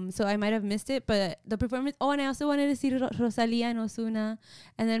so I might have missed it. But the performance. Oh, and I also wanted to see Rosalia and Ozuna,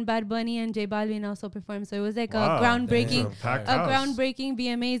 and then Bad Bunny and J Balvin also performed. So it was like a groundbreaking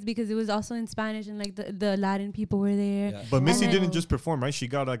VMAs because it was also in Spanish and like the Latin people were there. Yeah. But Missy didn't just perform, right? She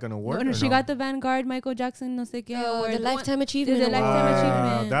got like an award. No, she got the Vanguard Michael Jackson no sé qué award. The Lifetime Achievement. The Lifetime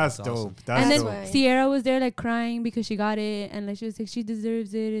Achievement. That's That's awesome. dope. That's And then dope. Sierra was there like crying because she got it, and like she was like she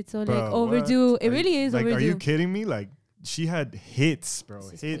deserves it. It's so Bro, like overdue. what? It really is Like, overdue. are you kidding me? Like, she had hits, bro.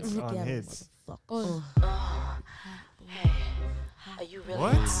 Hits on hits. Oh, Are you really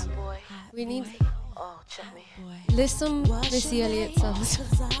What? my boy? we need Oh, check me. list some Missy Elliot songs.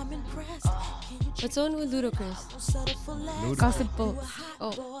 What's on with Ludacris? Gossip Folks.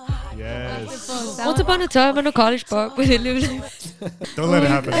 Oh, Yes. once upon a time in a college park where they lived. Don't let it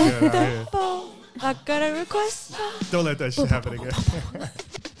happen again. Out here. I got a request. Don't let that shit happen again.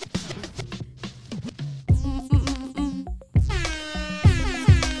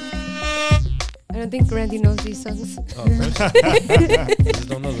 I don't think Randy knows these songs. Oh, of course. I just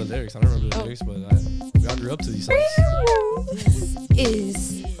don't know the lyrics. I don't remember the lyrics, but we all grew up to these songs.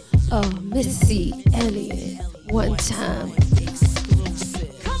 Is Missy Elliot one time?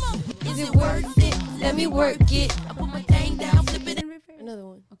 Is it worth it? Let me work it. I put my thing down, flip it and reverse. Another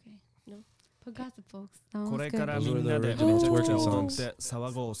one. Okay. No. But Gossip Folks. That one こ was れ good. から Those み were ん the なで original 踊 twerking っ songs. て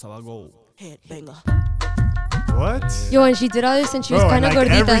騒ごう騒ごう What? Yo, and she did all this and she was Bro, kind of like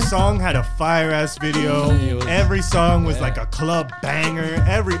every gordita. song had a fire ass video. Every song was like a club banger.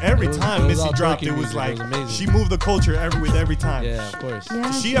 Every was- time it was Missy all dropped, twerking it was music. It like was amazing. she moved the culture every time. Yeah, of course.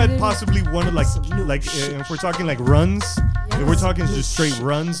 Yeah, She had did. possibly one of like if we're talking like runs, if we're talking just straight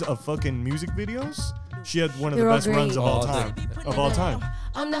runs of fucking music videos, she had one of They're the all best runs of great. all Oh, time. Of all time.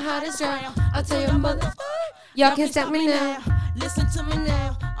 I'm the hottest girl. I'll tell your mother. Y'all can stop me now. Listen to me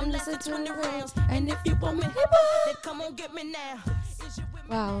now. I'm listening to the rounds. And if you want me, then come on, get me now. Is you with me?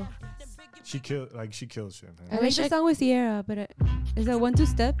 Wow. She kills shit, I man. I like wish the I song with Sierra, but is a 1-2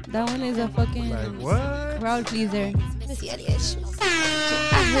 step. That one is a fucking Like what? crowd pleaser. Missy Elliot.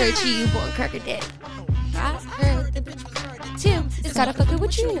 I heard she born cracker dead. I heard the bitch Tim is gotta fuck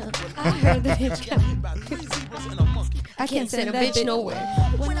with you now. I heard the bitch I can't send a bitch nowhere.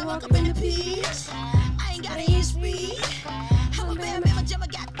 When I walk up in the piece, I ain't gotta use speed. I'm a bad man,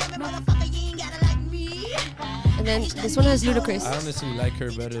 but goddamn motherfucker, you ain't gotta like me. And then this one has Ludacris. I honestly like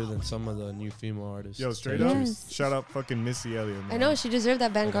her better than some of the new female artists. Yo, straight Yes. up, shout out fucking Missy Elliot, man. I know she deserved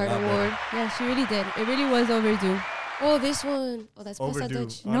that Vanguard Yeah, award. Yeah, she really did. It really was overdue. Oh, this one. Oh, that's Pasta Overdue.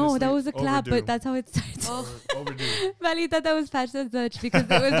 Dutch. No, that Honestly, was a clap, overdue. but that's how it starts. Oh, Overdue. Vali thought that was Pasta Dutch because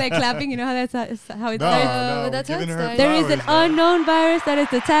it was like clapping. You know how that's how it No, starts. no, that's how giving it her starts. There is an flowers, man. unknown virus that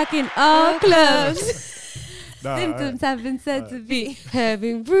is attacking all clubs. Nah, Symptoms have been said to be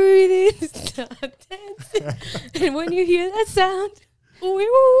having breathing, stop dancing. And when you hear that sound,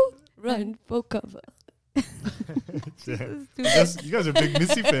 ooh, run for cover. you guys are big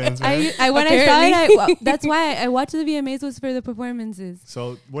Missy fans, man. When I saw Apparently. it, that's why I watched the VMAs was for the performances.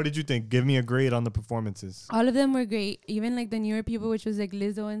 So, what did you think? Give me a grade on the performances. All of them were great. Even like the newer people, which was like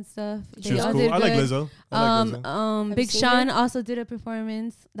Lizzo and stuff. She They was all cool. did I like good. Lizzo. I like Lizzo. Have Big you seen Sean her? also did a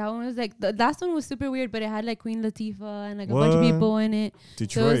performance. That one was like the last one was super weird, but it had like Queen Latifah and like a bunch of What? people in it.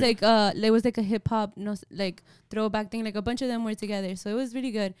 Detroit. So it was like a hip hop like throwback thing. Like a bunch of them were together, so it was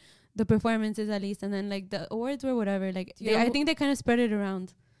really good. The performances at least, and then like the awards were whatever. Like Do you know I who- think they kind of spread it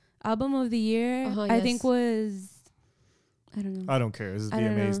around. Album of the year, I think yes. was I don't know. I don't care. This is I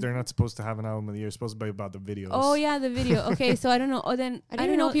don't VMAs. know. They're not supposed to have an album of the year. It's supposed to be about the videos. Oh yeah, the video. Okay, so I don't know. Oh then I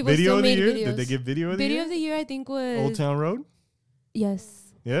didn't know people Video still of the made year? videos. Did they give video of the Video year? of the year I think was Old Town Road?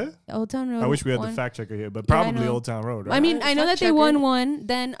 Yes, Yeah? Old Town Road. I wish we had won. the fact checker here, but Yeah, I probably know. Old Town Road, right? I mean, I know that Fact they won checker. one.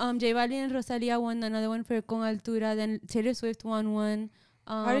 Then J Balvin and Rosalia won another one for Con Altura. Then Taylor Swift won one.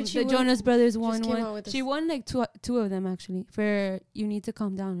 How did she the win? Jonas Brothers Just won came out one. with She this. won like two of them actually for You Need to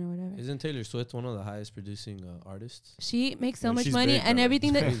Calm Down or whatever. Isn't Taylor Swift one of the highest producing artists? She makes so Yeah, much she's money big, and brother.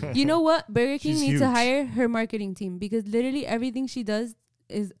 everything It's that crazy. you know what Burger King She's needs to huge. hire her marketing team because literally everything she does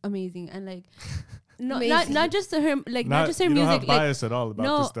is amazing and like not Amazing. just her like not just her you music don't have like bias at all about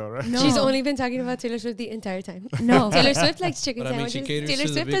no, this, though, right? no. She's only been talking about Taylor Swift the entire time. no Taylor Swift likes chicken But I mean, sandwiches. she caters Taylor to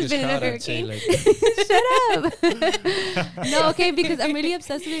the Swift has biggest been in a crowd, I'd say. hurricane. Like, Shut up. No, okay, because I'm really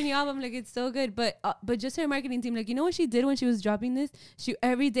obsessed with her new album. Like, it's so good. But just her marketing team. Like, you know what she did when she was dropping this?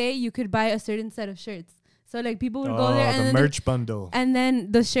 Every day you could buy a certain set of shirts. So like people would go there and the then merch bundle. and then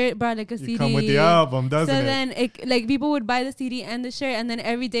the shirt brought like a CD. You come with the album, doesn't So it? then it, like people would buy the CD and the shirt, and then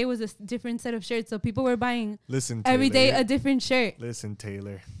every day was a different set of shirts. So people were buying Listen, Taylor, every day a different shirt. Listen,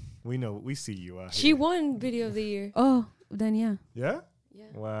 Taylor. We see you out She here. won Video of the Year. Oh, then yeah. Yeah? Yeah.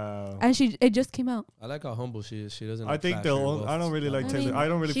 Wow. And it just came out. I like how humble she is. She doesn't. I think I don't really like I Taylor. mean, I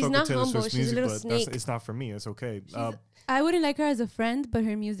don't really she's fuck not with Taylor humble, Swift's she's a music, little but that's, snake. it's not for me. It's okay. I wouldn't like her as a friend, but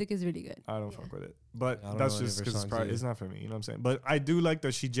her music is really good. I don't fuck with it. But I don't that's know any just of her because songs either. it's not for me. You know what I'm saying? But I do like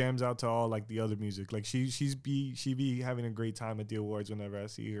that she jams out to all like the other music. Like she be having a great time at the awards whenever I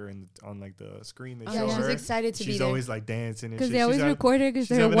see her on like the screen. They show Yeah, she's her. excited to be She's there. always like dancing and Because shit. they always She's having- record her because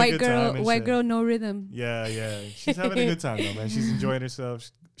she's they're having a white good time and white shit. girl, no rhythm. Yeah. She's having a good time though, man. She's enjoying herself.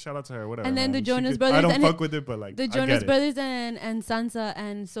 Shout out to her. Whatever. And then man. the She Jonas good. Brothers I don't and fuck with it, but like The I Jonas get it. Brothers and Sansa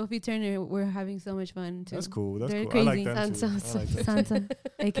and Sophie Turner were having so much fun too. That's cool. That's They're cool. I like crazy. them too. Sansa. I like them. Sansa,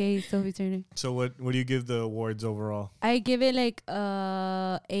 aka Sophie Turner. So what do you give the awards overall? I give it like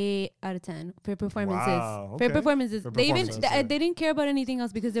 8 out of 10 for performances. Wow, For okay. performances, For they even performances, yeah. they didn't care about anything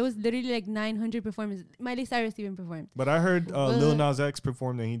else because there was literally like 900 performances. Miley Cyrus even performed. But I heard Lil Nas X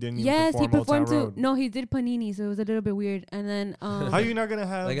performed and he didn't even Yes, he perform performed Old Town too. Road. No, he did Panini, so it was a little bit weird. And then How you not gonna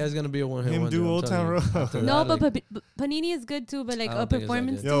have That guy's gonna be a one hit him wonder. do I'm Old telling Town you. Road? After no, that, but like, Panini is good too. But like I a don't think it's that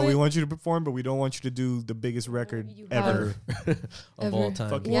performance. good. Yo, to we it. want you to perform, but we don't want you to do the biggest record You ever. of all Ever. time.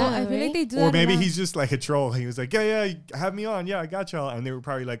 Fuck Yeah, Yeah, I feel like right? they do. Or that a maybe lot. he's just like a troll. He was like, yeah, have me on. Yeah, I got y'all. And they were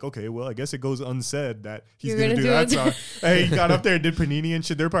probably like, okay, well, I guess it goes unsaid that he's You're going to gonna do do that it. song. Hey, he got up there and did Panini and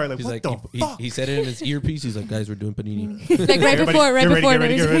shit. They're probably like, He's what like, the he, fuck? he said it in his earpiece. He's like, guys, we're doing panini. like right Everybody, before, get ready, before.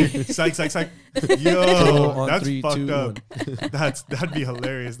 Get ready. Psych. Go Yo, on that's 3, fucked 2, up. That'd be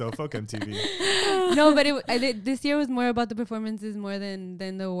hilarious, though. Fuck MTV. No, but this year was more about the performances more than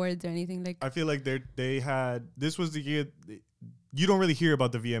the awards or anything. Like I feel like this was the year. You don't really hear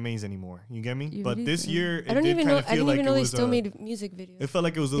about the VMAs anymore. You get me? You But really this don't. year, I don't even know. I feel didn't like even know it they was still made music videos. It felt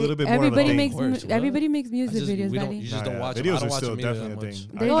like it was a little bit more of a everybody thing. makes Worse, what? everybody makes I music just, videos. we don't, buddy. you just don't watch videos them. I are don't watch still them either definitely that a much.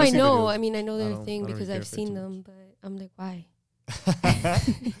 thing. They- No, I see know. videos. I mean, I know I they're a don't- thing I don't because really I've care for it seen too them, but I'm like, why?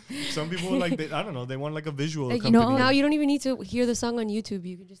 Some people like I don't know. They want like a visual. Like, company. now you don't even need to hear the song on YouTube.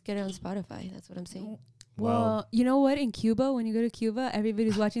 You can just get it on Spotify. That's what I'm saying. Well, you know what? In Cuba, when you go to Cuba,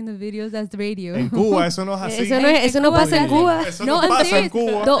 everybody's watching the videos as the radio. En Cuba, eso no es así. Eso no pasa en Cuba. Eso No, no I'm pasa en serious.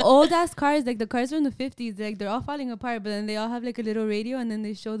 Cuba. The old ass cars, like the cars from the 50s, like they're all falling apart, but then they all have like a little radio, and then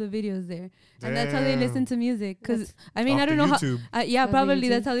they show the videos there, and that's how they listen to music. Because I mean, Off I don't the know YouTube. how. Yeah, Off the probably YouTube.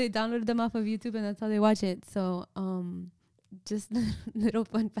 that's how they download them off of YouTube, and that's how they watch it. So, just little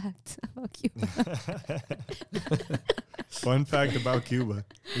fun facts about Cuba. Fun fact about Cuba.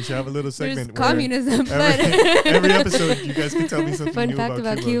 We should have a little There's segment where communism, but every episode you guys can tell me something Fun new fact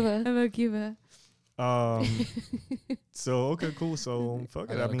about Cuba. about Cuba. So okay, cool. So fuck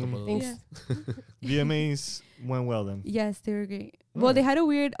it. I got a couple mean, of Yeah. VMAs went well then. Yes, they were great. Well, they had a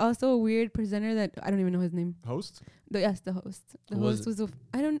weird presenter that I don't even know his name. Host? The host. The Who was host was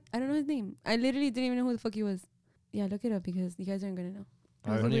I don't know his name. I literally didn't even know who the fuck he was. Yeah, look it up because you guys aren't gonna know. I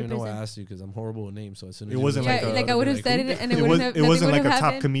It was a don't weird even know why I person. asked you because I'm horrible with names. So as soon as It you wasn't mentioned like it, a- like I would have said who? it and it It wouldn't have. it wasn't like nothing a would have top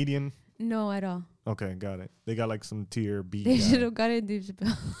happened. comedian. No, at all. Okay, got it. They got like some tier B. They guy. should have got it, Dave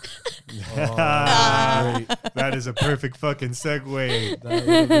Chappelle. Oh, great. That is a perfect fucking segue. That would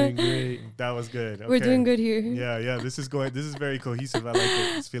have been great. That was good. We're Okay. doing good here. Yeah. This is very cohesive. I like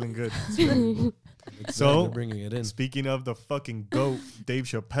it. It's feeling good. It's So, glad they're bringing it in. Speaking of the fucking GOAT, Dave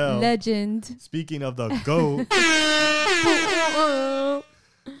Chappelle. Legend. Speaking of the GOAT,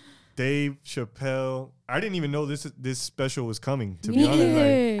 Dave Chappelle. I didn't even know this special was coming, to be Me honest. Like,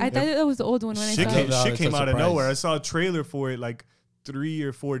 neither. I thought that was the old one when I shit saw came- it. shit It's came a out of surprise. nowhere. I saw a trailer for it like 3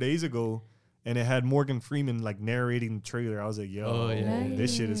 or 4 days ago, and it had Morgan Freeman like narrating the trailer. I was like, yo, Oh, yeah.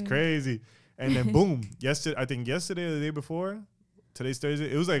 this shit is crazy. And then boom, yesterday or the day before, today's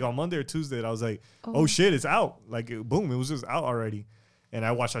Thursday, it was like on Monday or Tuesday, and I was like, oh shit, it's out. Like, boom, it was just out already. And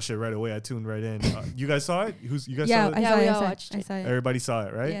I watched that shit right away. I tuned right in. You guys saw it? You guys Yeah, saw I it? Yeah, saw we it. all I watched saw it. I it. saw it. Everybody saw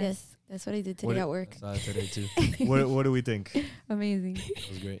it, right? Yeah. Yes, that's what I did What today it- at work. Saw it today too. What do we think? Amazing. It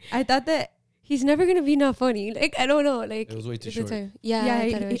was great. I thought that. He's never gonna be not funny. Like, I don't know. Like, It was way too at the short. time. Yeah, Yeah,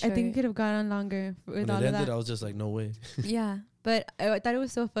 I thought it was I think it short. could have gone on longer with When all it of ended, that. I was just like, no way. Yeah, but I thought it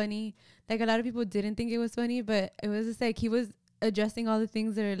was so funny. Like a lot of people didn't think it was funny, but it was just like he was addressing all the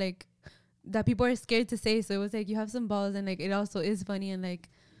things that are like that people are scared to say. So it was like you have some balls, and like it also is funny, and like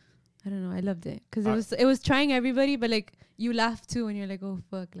I don't know, I loved it because it was trying everybody, but like you laugh too, and you're like, oh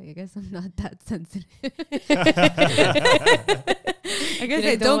fuck, like I guess I'm not that sensitive. I guess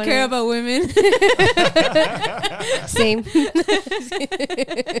I don't care about women. Same.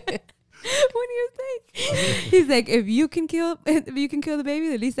 What do you think? He said like, if you can kill the baby,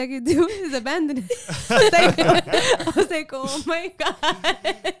 the least I can do is abandon it. I was like, oh my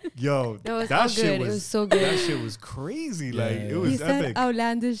god. Yo, That was that all shit good. was It was so good. That shit was crazy. Yeah, Like yeah, it yeah. was He said epic.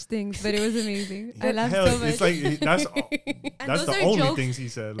 outlandish things, but it was amazing. I laughed Hell, so much. it's like that's those the are only jokes- things he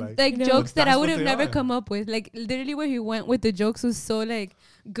said. Like like jokes that that's I would what have they never are. come up with. Like literally where he went with the jokes was so like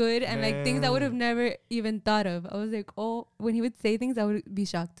good and like things I would have never even thought of. I was like, oh, when he would say things, I would be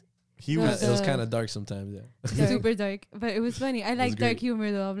shocked. he No, was It was Uh, kind of dark sometimes. Yeah. Dark. Super dark, but it was funny. I like dark great.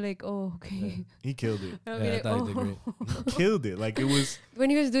 humor though. I'm like, oh, okay. he killed it. I'll be Yeah, I like, thought he did great. oh. Killed it. Like it was. When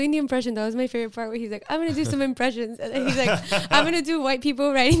he was doing the impression, that was my favorite part where he's like, I'm going to do some impressions. And then he's like, I'm going to do white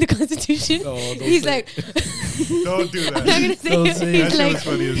people writing the Constitution. Oh, don't He's say like, Don't do I'm not that. going to say Don't it. say He's That shit like, was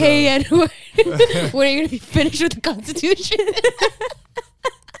funny as hey, hell. Edward, when are you going to be finished with the Constitution?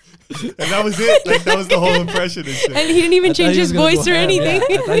 And that was it. Like that was the whole impression and shit. And he didn't even I thought change he his was gonna voice go or ham. anything.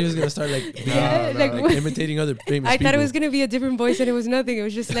 Yeah, I thought he was gonna start like, being, Yeah, like, like imitating other famous I people. thought it was going to be a different voice and it was nothing. It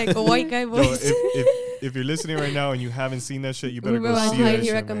was just like a white guy Yo, voice. if you're listening right now and you haven't seen that shit, you better We go will see highly that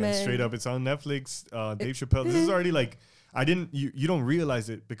shit, man. recommend. Straight up, it's on Netflix. Dave Chappelle. This is already like you don't realize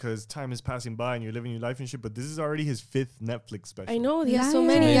it because time is passing by and you're living your life and shit. But this is already his 5th Netflix special. I know. He has so Liar.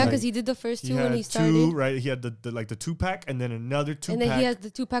 many. Yeah, Like, because he did the first He two had when he started. 2, right? He had the 2-pack and then another 2-pack. And then he has the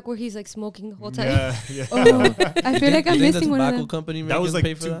 2-pack where he's like smoking the whole time. Yeah, yeah. Oh, I feel like I'm Didn't missing the one of tobacco them. company That make was him like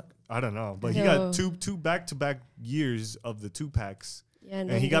pay for 2. that? I don't know, but he No. got two back-to-back years of the 2-packs. Yeah,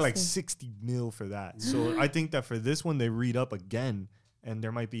 And he got like gets 60 mil for that. So I think that for this one, they read up again. And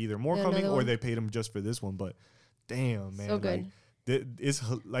there might be either more Yeah, coming another or one. they paid him just for this one. But damn, man. So good. Like, it's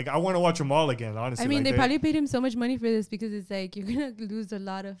like, I want to watch them all again, honestly. I mean, like, they probably paid him so much money for this because it's like you're gonna lose a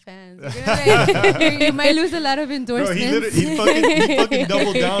lot of fans. You're gonna, like, you might lose a lot of Bro, endorsements. he fucking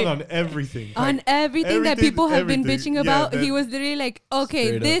doubled down on everything. on Like, everything that people have been everything. bitching Yeah, about. that- He was literally like,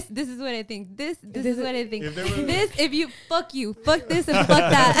 okay, Straight this is what I think. This is what I think. If they were- This, if you fuck this and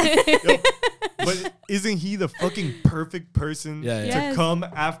fuck that. But isn't he the fucking perfect person Yeah, yeah. to Yes. come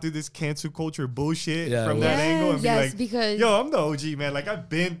after this cancel culture bullshit Yeah, from well. that angle and be Yes, like, because yo, I'm the OG, man. Like I've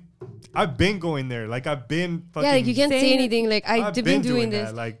been going there. Like I've been fucking. yeah, like you can't say saying- anything. Like I've I've been doing this.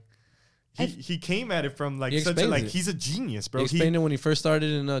 that. Like he came at it from like He such a explains like it. he's a genius, bro. He explained it when he first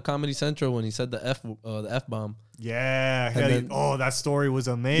started in Comedy Central when he said the F bomb. Yeah, And hell, then- that story was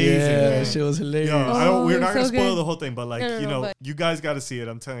amazing. Yeah, man. that shit was hilarious. Yo, I don't, Oh, we're it's not gonna so spoil good. the whole thing, but like No, you know, but- you guys got to see it.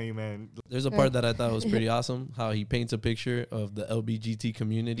 I'm telling you, man. There's a part that I thought was pretty awesome. How he paints a picture of the LBGT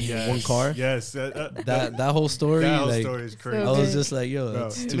community in one car. Yes, That whole story, that whole like story is crazy. I So was good. just like, yo, Bro,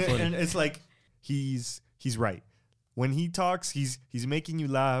 that's and, too it- funny. and it's like he's right. When he talks, he's making you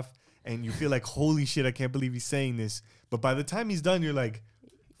laugh and you feel like, holy shit, I can't believe he's saying this. But by the time he's done, you're like,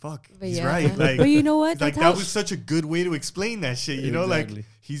 fuck, But he's yeah. right. Like, But you know what? like That's that how- was such a good way to explain that shit. You know, Exactly. like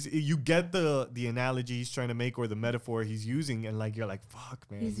you get the analogy he's trying to make or the metaphor he's using, and like you're like, fuck,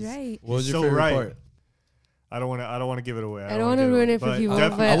 man. He's right. What was he's your so favorite right. part? I don't want to give it away. I don't want to ruin it for people,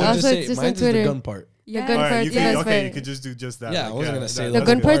 definitely- but I would also just say it's just on mine's is the Twitter. gun part. Yeah. gun all right, part, you yes, can, okay, but- you could just do just that. Yeah, I wasn't gonna say The that's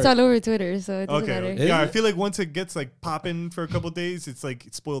gun good. part's all over Twitter, so it doesn't Okay, matter. Is yeah, I it? feel like once it gets like popping for a couple days, it's like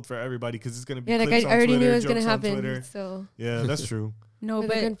it's spoiled for everybody because it's gonna be Yeah, like clips I on already knew Twitter, it was gonna jokes on happen. Twitter. So Yeah, that's true. No, but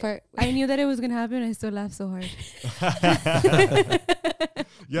the but gun part. I knew that it was gonna happen. I still laughed so hard.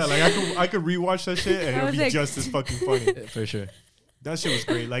 Yeah, like I could rewatch that shit and I it'll was be like- just as fucking funny. For sure. That shit was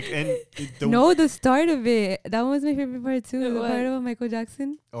great. Like and No, the start of it. That was my favorite part too. The What? part about Michael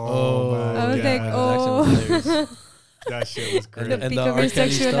Jackson. Oh, my I was God. like, oh. Jackson was hilarious. That shit was great. And peak the of R. your Kelly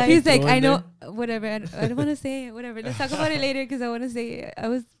sexual stuff life. He's like, thrown I know, there. whatever. I don't want to say it. Whatever. Let's talk about it later because I want to say it. I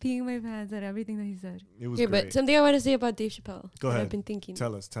was peeing my pants at everything that he said. It was Okay, great. but something I want to say about Dave Chappelle. Go that ahead. I've been thinking.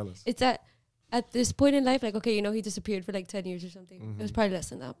 Tell us. It's that at this point in life, like, okay, you know, he disappeared for like 10 years or something. It was Mhm. probably less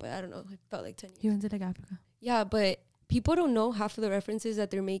than that, but I don't know. It felt like 10 years. He went to like Africa. Yeah, but people don't know half of the references that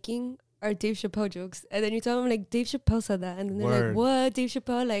they're making are Dave Chappelle jokes. And then you tell them, like, Dave Chappelle said that. And then they're Word. like, what? Dave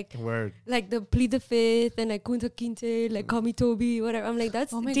Chappelle? Word. Like the plead the fifth and like Kunta Kinte, like call me Toby, whatever. I'm like,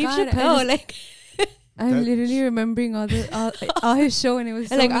 that's Oh my Dave God, I Chappelle. just- Like, I'm That- literally remembering all his show and it was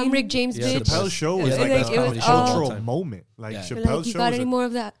so and like I'm mean. Rick James, Yeah, bitch. Chappelle's show was Yeah, like, like, a it was all- cultural time. moment. Like Yeah. They're Chappelle's like, you show got was any more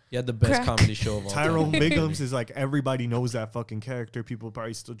of that? He had the best Crack. comedy show of all time. Tyrone Biggums is like everybody knows that fucking character. People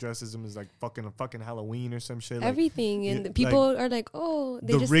probably still dresses him as like fucking Halloween or some shit. Like, Everything. And yeah, people are like, oh,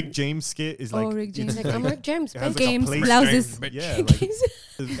 they the just. Rick James skit is like, Oh, Rick James. it's like, I'm Rick James. it has bitch. like a Games, place blouses. name. Yeah,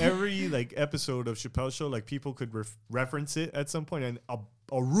 like every like episode of Chappelle's show, like people could reference it at some point, and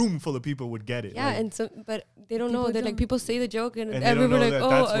a room full of people would get it. Yeah, like, and so, but They don't know. They're like, people say the joke and And they don't everyone know like, that oh,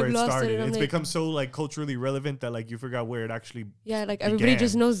 that's where I've it lost started. it. And I'm It's like, become so like culturally relevant that like you forgot where it actually. yeah, like everybody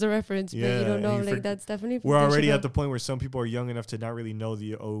just began. knows the reference, but Yeah, you don't know. and you Like that's definitely. We're Dave already Chappelle. at the point where some people are young enough to not really know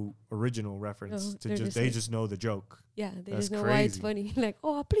the original reference. No, To they're just just they like- just know the joke. Yeah, they That's just know why it's crazy. funny. Like,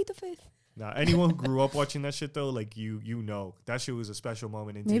 oh, I plead the fifth. Now, anyone who grew up watching that shit though, like you know that shit was a special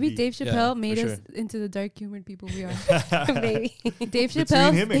moment in Maybe TV. Dave Chappelle made for us into the dark humored people we are. Maybe. Dave Between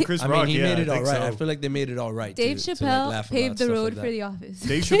Chappelle. him and Chris I Rock, mean, he yeah, made it I all think right. so. I feel like they made it all right. Dave to, Chappelle like, laugh paved about the stuff road like for that. The Office.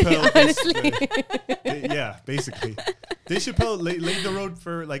 Dave Chappelle, Honestly. yeah, basically. Dave Chappelle laid the road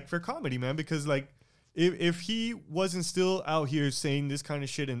for comedy, man, because like if he wasn't still out here saying this kind of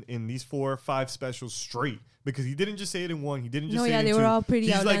shit in these 4 or 5 specials straight, because he didn't just say it in one, he didn't just No, say yeah, it in they 2. were all pretty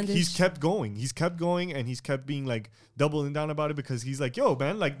he's outlandish. like he's kept going and he's kept being like doubling down about it, because he's like, yo,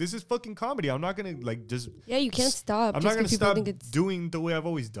 man, like this is fucking comedy. I'm not gonna like just Yeah, you can't stop. I'm just not gonna 'cause people stop think it's doing the way I've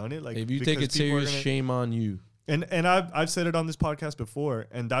always done it. Like If you take because it people are serious, gonna- shame on you. and I've said it on this podcast before,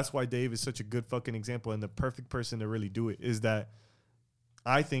 and that's why Dave is such a good fucking example and the perfect person to really do it, is that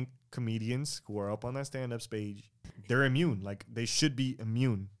I think comedians who are up on that stand-up stage, they're immune. Like, they should be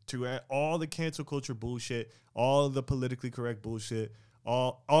immune to all the cancel culture bullshit, all the politically correct bullshit,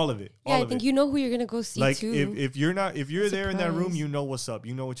 all of it. Yeah, all I of think it. you know who you're gonna go see Like, too. if you're there in that room, Surprise. you know what's up.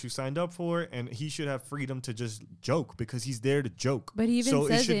 You know what you signed up for, and he should have freedom to just joke because he's there to joke. But he even so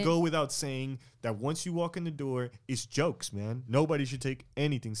says it should it. go without saying that once you walk in the door, it's jokes, man. Nobody should take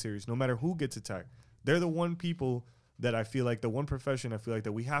anything serious, no matter who gets attacked. They're the one people that I feel like, the one profession I feel like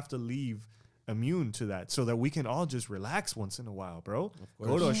that we have to leave immune to that, so that we can all just relax once in a while, bro.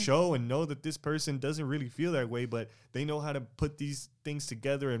 Go to a show and know that this person doesn't really feel that way, but they know how to put these things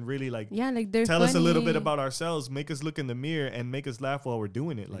together and really like Yeah, like they're tell us a little bit funny. about ourselves, make us look in the mirror and make us laugh while we're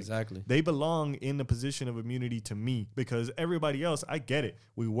doing it. Like, Exactly. they belong in the position of immunity to me, because everybody else, I get it.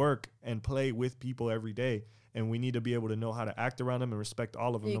 We work and play with people every day, and we need to be able to know how to act around them and respect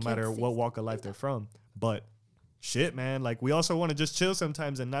all of them, You no can't matter say what walk of life they're from. But shit, man, like, we also want to just chill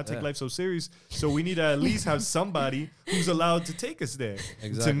sometimes and not take Yeah. life so serious. So we need to at least have somebody who's allowed to take us there.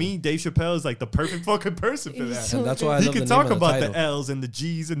 Exactly. To me, Dave Chappelle is like the perfect fucking person for He's that. so And that's why I He love can the talk name of about the the title. L's and the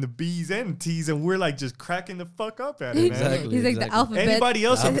G's and the B's and T's, and we're like just cracking the fuck up at it, man. Exactly. He's like the alphabet.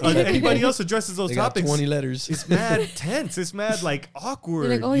 Anybody else addresses those They got topics, 20 letters. it's mad tense. It's mad like awkward.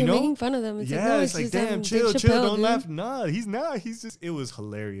 You're like, oh, you you're know? making fun of them. It's like, Yeah, no, it's like, just, damn, Dave chill, Chappelle, don't dude. laugh. Nah, he's not. He's just. It was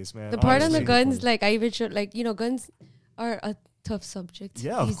hilarious, man. The part on the Honestly. guns, like I even showed, like, you know, guns are a tough subject.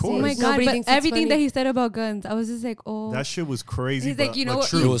 Yeah, of these course. Oh days. my god! Nobody But thinks it's everything that funny. he said about guns, I was just like, oh. That shit was crazy. He's like, you know but what?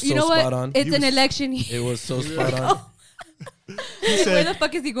 true. It was You so know what? spot on. It's He an was- election year. It was so spot on. He Where said, the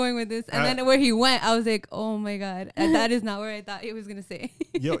fuck is he going with this? And then where he went, I was like, oh my god, and that is not where I thought he was gonna say.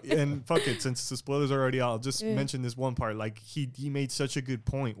 yo, and fuck it, since the spoilers are already out, I'll just Yeah. mention this one part. Like, he made such a good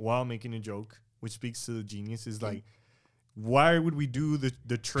point while making a joke, which speaks to the genius, is like, why would we do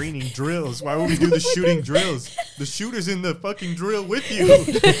the training drills? Why would we do the shooting drills? The shooter's in the fucking drill with you.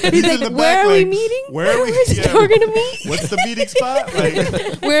 He's like, in the where back, are we like, meeting? Where are we? Where's Yeah, we're gonna meet? what's the meeting spot?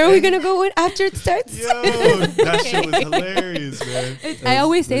 Like, Where are we gonna go in after it starts? yo, that shit was hilarious, man. I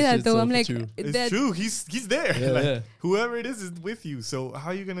always say This that shit's though. so I'm like, true. It's that, true. He's there. Yeah, like, yeah. whoever it is with you. So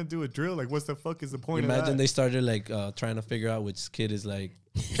how are you gonna do a drill? Like, what's the fuck is the point Imagine of that? they started like trying to figure out which kid is like.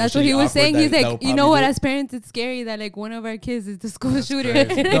 that's what he was saying. He's That like, you know what? As parents, it's scary that like one of our kids is the school shooter.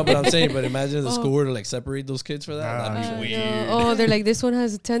 No, but I'm saying, but imagine if the Oh. school were to like separate those kids for that. Nah, That'd be yeah. weird. Oh, they're like, this one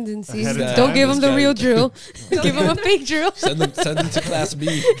has a tendency. Ahead of Don't time, give him this the guy- real drill. Give him a fake drill. Send them to class B.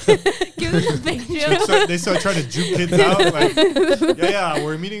 Give him the big drill. They start trying to juke kids out. Like, yeah,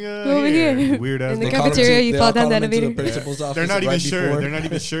 we're meeting Over here. here. Weird ass. In the They nigga. call him cafeteria, to- you they fall all down call the him into elevator. principal's office They're not even right sure. before. They're not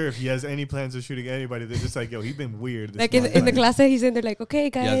even sure if he has any plans of shooting anybody. They're just like, yo, he's been weird. This Like in the month. class that he's in, they're like, okay,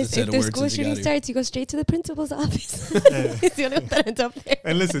 has to guys, say if the the words school since you shooting got here. starts, you go straight to the principal's office. He's the only one that ends up there.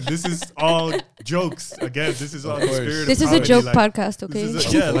 And listen, this is all jokes. Again, this is all the course. spirit This of is a comedy. joke Like, podcast, okay? this is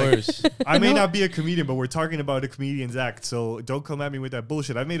Of yeah, like, course. I may No. not be a comedian, but we're talking about a comedian's act. So don't come at me with that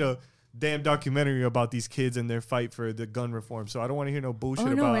bullshit. I made a damn documentary about these kids and their fight for the gun reform. So I don't want to hear no bullshit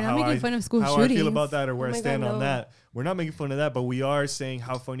Oh, no, about we're not how making fun of school how I feel shootings. about that or where Oh I my stand God, on no. that. We're not making fun of that, but we are saying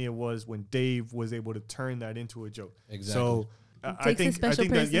how funny it was when Dave was able to turn that into a joke. Exactly. So I takes a think special that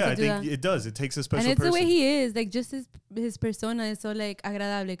person yeah, to I do think that. it does. It takes a special And it's person. the way he is, like just his persona is so like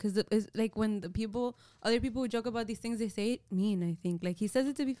agradable. Because it's like when the other people who joke about these things, they say it mean. I think like he says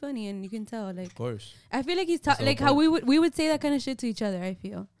it to be funny, and you can tell. Like Of course. I feel like he's That's the like whole how point. we would say that kind of shit to each other. I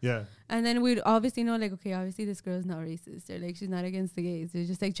feel, Yeah. and then we'd obviously know like, okay, obviously this girl is not racist, or like she's not against the gays. They're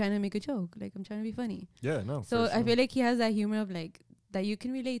just like trying to make a joke. Like I'm trying to be funny. Yeah, no. So for I sure. feel like he has that humor of like that you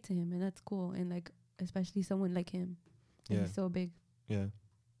can relate to him, and that's cool. And like especially someone like him, and Yeah. he's so big. Yeah.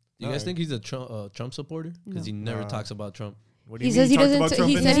 Do you guys think he's a Trump supporter? Because he never Nah. talks about Trump. What do He you says mean? he Talked doesn't about t- Trump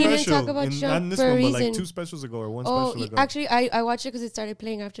he in said the he didn't special. talk about Not in Trump this for a one, but like reason. 2 specials ago or 1 Oh, special ago. actually, I watched it because it started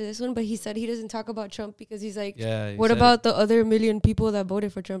playing after this one. But he said he doesn't talk about Trump because he's like, Yeah. what about the other million people that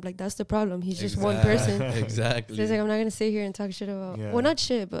voted for Trump? Like, that's the problem. He's just one person. Exactly. So he's like, I'm not gonna sit here and talk shit about. Yeah. Well, not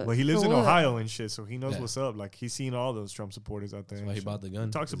shit, but Well, he lives for in what? Ohio and shit, so he knows Yeah. what's up. Like, he's seen all those Trump supporters out there. That's why and he shit. bought the gun.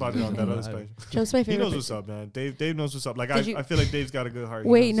 He talks 'Cause about he's it on that from other Ohio. special. Trump's my He favorite. knows what's up, man. Dave knows what's up. Like, Did you- I feel like Dave's got a good heart. He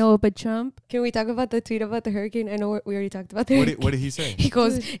Wait, knows. no, but Trump. Can we talk about the tweet about the hurricane? I know we already talked about the What hurricane. did he say? He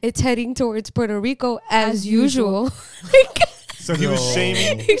goes, it's heading towards Puerto Rico as usual. So he was No.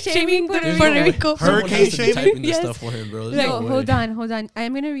 shaming. Shaming Puerto There's Puerto no way. Rico. Someone Hurricane has to be shaming? typing this Yes. stuff for him, bro. There's No, no hold way. on.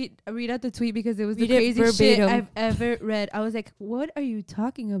 I'm gonna read out the tweet because it was Read the it craziest shit verbatim. I've ever read. I was like, "What are you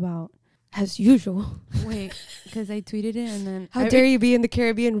talking about?" As usual. Wait, because I tweeted it and then How dare you be in the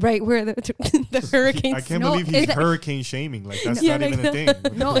Caribbean right where the the hurricanes. I can't No, believe is he's that- hurricane shaming. Like, that's Yeah, not like even a thing.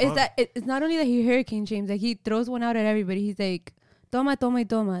 What No, the it's fuck? that it's not only that he hurricane shames, like he throws one out at everybody. He's like, "Toma, toma, y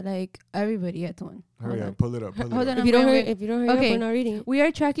toma," like everybody gets one. Hurry Hold up, on. pull it up. Pull it Hold up. on. If you don't Wait, hurry, up, Okay. we're not reading it. We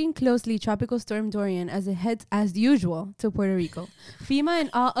are tracking closely Tropical Storm Dorian as it heads as usual to Puerto Rico. FEMA and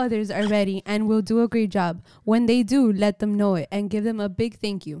all others are ready and will do a great job. When they do, let them know it and give them a big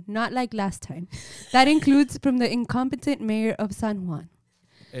thank you, not like last time. That includes from the incompetent mayor of San Juan.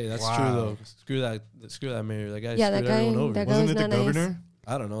 Hey, that's Wow. true though. Screw that mayor. That guy Yeah, that screwed guy- everyone over. that guy Wasn't was it the not nice. governor?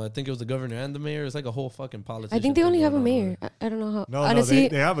 I don't know. I think it was the governor and the mayor. It's like a whole fucking politician. I think they thing only have a going on mayor. over I don't know how. No, honestly,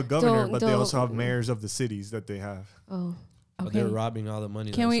 they have a governor, don't- but they also have don't- mayors of the cities that they have. oh. But Okay. they're robbing all the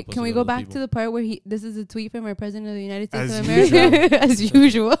money. Can we go back to the part where this is a tweet from our president of the United States As of usual. America? As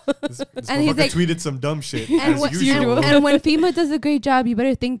usual. This And he's motherfucker like- tweeted some dumb shit. And as when, usual. and when FEMA does a great job, you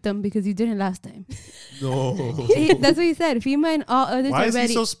better thank them because you didn't last time. No. That's what he said. FEMA and all others Why are is ready.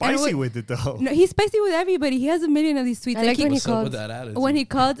 he so And spicy with it though? No, he's spicy with everybody. He has a million of these tweets. I like he, when he What's up called. with that attitude? when he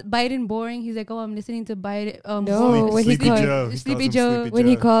called Biden boring, he's like, "Oh, I'm listening to Biden." No, when he Sleepy called- Joe. He Sleepy calls him Joe. Sleepy When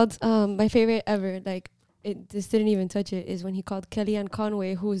he Joe. called, my favorite ever, like, this didn't even touch it, is when he called Kellyanne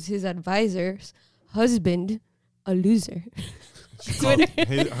Conway, who's his advisor's husband, a loser. She called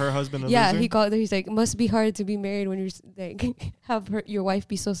her husband a Yeah, loser? he called her. He's like, must be hard to be married when you're like have your wife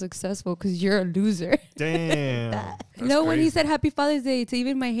be so successful because you're a loser. Damn. No, when he said Happy Father's Day to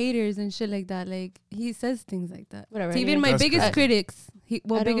even my haters and shit like that, like he says things like that. Whatever. To even anyway. my That's biggest crazy. critics. I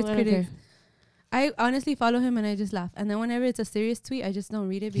don't Biggest care. critics. I honestly follow him and I just laugh. And then whenever it's a serious tweet, I just don't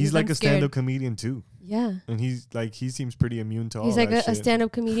read it. Because He's like I'm a scared. stand-up comedian too, Yeah. and he seems pretty immune to all He's like that a shit.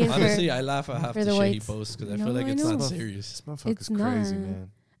 stand-up comedian Honestly, for. I laugh at half for the the shit he whites. posts because I No, feel like I it's know. not serious. This motherfucker's It's crazy, not.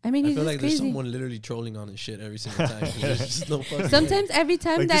 man. I mean, I he's feel just like there's crazy. someone literally trolling on his shit every single time. There's just no fucking way. Sometimes every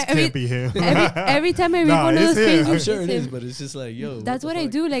time Like, that this can't be him. every time I read Nah, one of it's those him. crazy I'm sure it it's is, him. but it's just like, yo. That's what I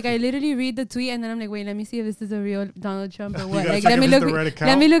do. Like I literally read the tweet and then I'm like, wait, let me see if this is a real Donald Trump or what. gotta Like check let me if it's look. the right Let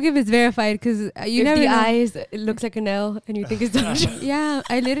account. me look if it's verified because you If never the know. eyes, it looks like an L, and you think it's Donald Trump. Yeah,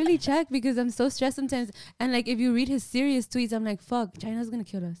 I literally check because I'm so stressed sometimes. And like if you read his serious tweets, I'm like, fuck, China's gonna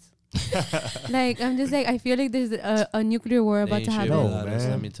kill us. Like I'm just like I feel like there's a nuclear war about to happen. No, Let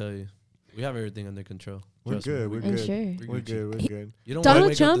man. me tell you, we have everything under control. We're Trust me, good. We're I'm good. sure. We're good. We're good. You don't Donald want to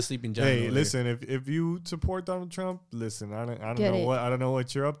wake up Trump- the sleeping giant. Hey, over listen. If you support Donald Trump, listen. I don't Get know it. I don't know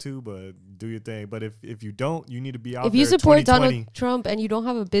what you're up to, but do your thing. But if you don't, you need to be out If there. you support 2020. Donald Trump and you don't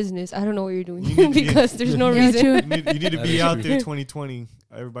have a business, I don't know what you're doing You need to be- because there's no Yeah, reason. true. You need to That be is out true. there 2020.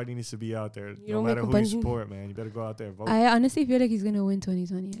 Everybody needs to be out there. No don't matter make a who you bunch of- support, man. You better go out there and vote. I honestly feel like he's gonna win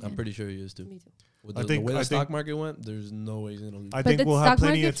 2020. I'm again. pretty sure he is too. Me too. With I the think- way I the stock think- market went, there's no way he's gonna lose. I But think the we'll have stock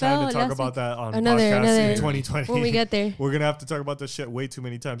plenty of market time fell to talk last about that on Another- podcasts another- in 2020. When we get there. We're gonna have to talk about this shit way too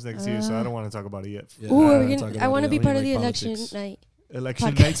many times next year, so I don't want to talk about it yet. Yeah, Ooh, I are don't we talk gonna, about I want it. to be don't part of even the like election politics. night. Election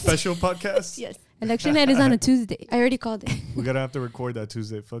Podcast. night special podcast. Yes. Election night is on a Tuesday. I already called it. We're gonna have to record that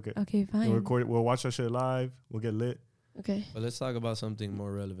Tuesday. Fuck it. Okay, We'll fine. record it. We'll watch that shit live. We'll get lit. Okay. But let's talk about something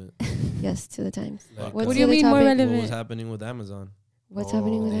more relevant. Yes, to the times. Like, What's What do the you other mean more topic? what relevant? was happening with Amazon? What's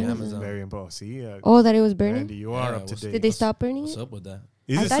happening with Oh, Amazon? Amazon. Very important. See, Oh, that it was burning? Randy, you are Yeah, up to what's- date. Did they stop burning What's it? up with that?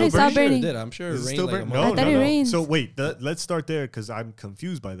 Is I it thought still it stopped burning? burning. Sure it did. I'm sure it Is it rained still like a burning? month No, I thought no, it no. rained. So wait, let's start there because I'm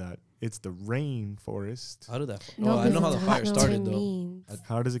confused by that. It's the rainforest. How did that? No, Oh, I know how because the it's fire hot, no. started What it though. means.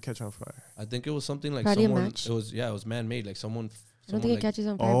 How does it catch on fire? I think it was something like How do you someone. match? It was man-made. Like someone. I don't think it catches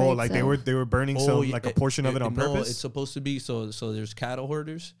on fire. Oh, by like itself. they were burning some like a portion of it on No, purpose. it's supposed to be so there's cattle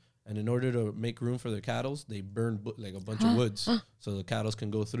hoarders, and in order to make room for their cattle, they burn like a bunch of woods so the cattle can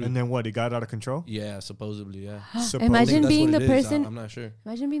go through. And then what? It got out of control. Yeah, supposedly, yeah. Supposedly. Imagine That's being what the it is. person. I'm not sure.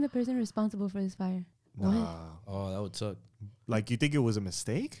 Imagine being the person responsible for this fire. Nah. Oh, that would suck. Like you think it was a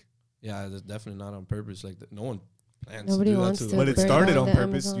mistake? Yeah, that's definitely not on purpose. Like no one plans Nobody to do that wants to to them. But it burn started down on the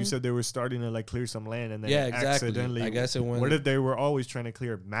purpose. You Amazon. said they were starting to like clear some land, and then Yeah, it exactly. accidentally. I guess it went. What if they were always trying to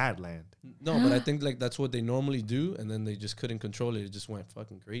clear mad land? No, but I think like that's what they normally do, and then they just couldn't control it. It just went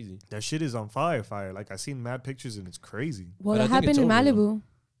fucking crazy. That shit is on fire. Like I seen mad pictures and it's crazy. Well, But I it think happened it's in over, Malibu.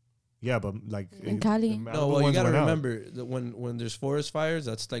 Yeah, but like In Cali. the Malibu No, well, you ones gotta went out. remember that when there's forest fires,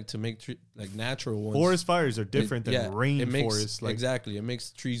 that's like to make like natural ones. Forest fires are It- different than it rain makes, forests. Like exactly, it makes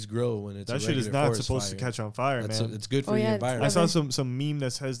trees grow when it's that a shit is regular not forest supposed to fire. catch on fire, That's man. it's good for Oh, the yeah, it's I environment. saw some meme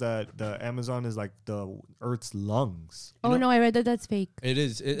that says that the Amazon is like the Earth's lungs. Oh, know- no, I read that that's fake. It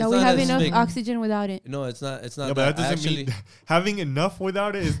is. It's That we not have as enough big. oxygen without it. No, it's not. It's not. Yeah, but that doesn't actually, mean having enough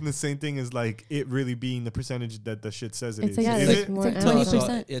without it isn't the same thing as like it really being the percentage that the shit says it It's is. like, Is it's it? more like No, 20%.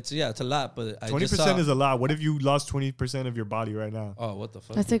 so it's a lot, but I 20% just saw. is a lot. What if you lost 20% of your body right now? Oh, what the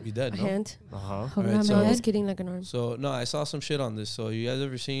fuck? That's You'd like be dead, a no? hand. Uh huh. Hold Alright, on, so- my I head. was kidding like an arm. So no, I saw some shit on this. So you guys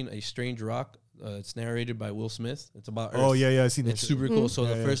ever seen A Strange Rock? It's narrated by Will Smith. It's about Earth. Oh yeah, I seen that. It's shit. super cool. Mhm. So Yeah,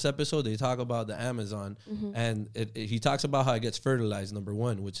 the yeah. first episode, they talk about the Amazon, and he talks about how it gets fertilized. Number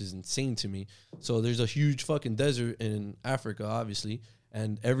one, which is insane to me. So there's a huge fucking desert in Africa, obviously,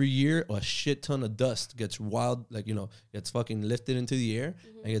 and every year a shit ton of dust gets gets fucking lifted into the air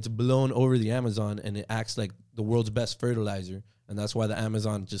and gets blown over the Amazon, and it acts like the world's best fertilizer. And that's why the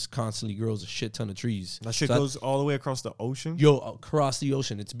Amazon just constantly grows a shit ton of trees. That shit So goes all the way across the ocean. Yo, across the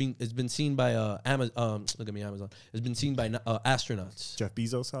ocean, it's been seen by Amazon. Look at me, Amazon. It's been seen by astronauts. Jeff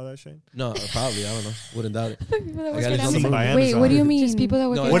Bezos saw that shit. No, probably, I don't know. Wouldn't doubt it. People that I work gotta at see Amazon. by Wait, Amazon. what do you mean? Just people that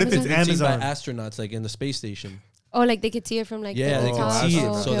work No, at What if Amazon. it's been seen by Amazon? astronauts, like in the space station. Oh, like they could see it from like Yeah, the they top. can see it.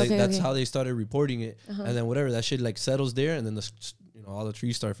 Oh, So okay, that's okay. how they started reporting it. Uh-huh. And then whatever, that shit like settles there, and then all the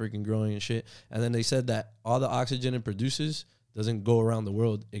trees start freaking growing and shit. And then they said that all the oxygen it produces doesn't go around the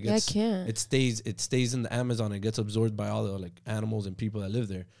world. It Yeah, I gets can't. it stays in the Amazon. It gets absorbed by all the like animals and people that live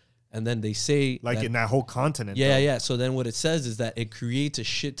there. And then they say Like that, in that whole continent. yeah, though. yeah. So then what it says is that it creates a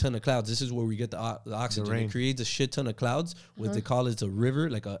shit ton of clouds. This is where we get the oxygen. rain. It creates a shit ton of clouds. What they call is a river,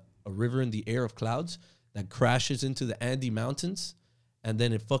 like a river in the air of clouds that crashes into the Andes Mountains. And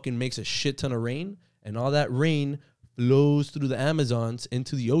then it fucking makes a shit ton of rain. And all that rain flows through the Amazons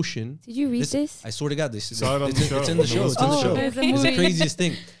into the ocean. Did you read this? I swear to God, Saw it on it's the it's show. in the On the show. Will It's in the Smith show. show. It's a It's the movie. craziest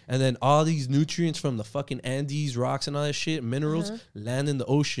thing. And then all these nutrients from the fucking Andes, rocks and all that shit, minerals, land in the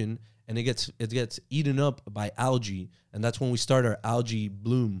ocean, and it gets eaten up by algae. And that's when we start our algae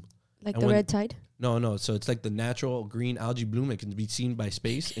bloom. Like and the when- red tide? No. So it's like the natural green algae bloom. It can be seen by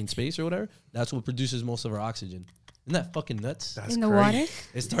space or whatever. That's what produces most of our oxygen. Isn't that fucking nuts? That's In the crazy. water?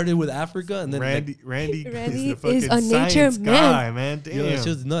 It started with Africa, and then Randy Randy is the fucking is a nature science man. guy, man. like, yo, it's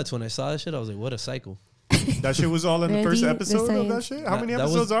Damn. just nuts. When I saw that shit, I was like, what a cycle. That shit was all in the Randy, first the episode of that science. shit? How many That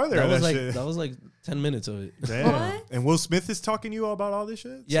was- episodes are there That of was that like shit? that was like 10 minutes of it. Damn. What? And Will Smith is talking to you about all this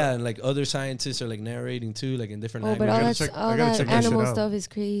shit? Yeah, and like other scientists are like narrating too, like in different Oh, but all languages. that, check- I all gotta that check that shit animal out. stuff is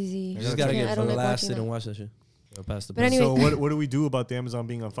crazy. You just gotta I get don't like watching blasted that. and watch that shit. Or pass the But pen. anyway- So what do we do about the Amazon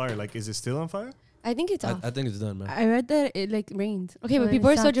being on fire? Like, is it still on fire? I think it's off. I think it's done, man. I read that it like rained. Okay, So but it people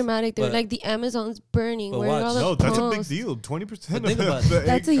are so stopped. dramatic. They're But- like the Amazon's burning. but Where are watch. all the No, that's a big posts? deal. 20% But think of about the it.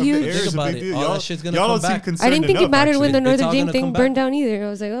 That's a of the huge- air Think is a about big it. deal. All Y'all, that shit's gonna y'all come don't seem back. concerned I didn't think it enough, mattered when the actually. It's all Notre Dame gonna thing come burned back. down either. I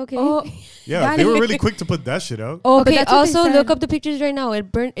was like, okay. Oh, Yeah, they were really quick to put that shit out. oh, but Okay, that's what they also said. look up the pictures right now.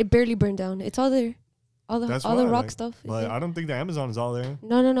 It barely burned down. It's all there. All the That's all the why, rock like, stuff. is But there. I don't think the Amazon is all there.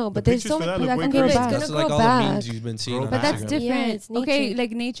 No. But there's pictures so for many. that look that way can grow crazy. back. It's That's gonna like grow all the back. memes you've been seeing Grow on back. But that's Instagram. different. Yeah, it's Okay, nature.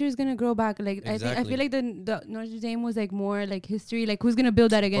 like nature's gonna grow back. Like I Exactly. feel like the Notre Dame was like more like history. Like who's gonna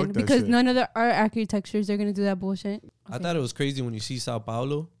build that again? Fuck that Because shit. none of the art architectures are gonna do that bullshit. I thought it was crazy when you see Sao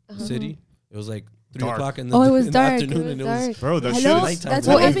Paulo Uh-huh. city. It was like 3 Dark. o'clock in the, Oh, it was in dark. the afternoon, It and was it was dark. Bro, that Hello? shit is Nighttime. That's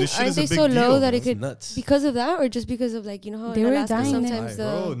Well, what Well, this shit aren't is a they big so deal, low that bro. it could nuts. because of that, or just because of like how They in were Alaska dying. sometimes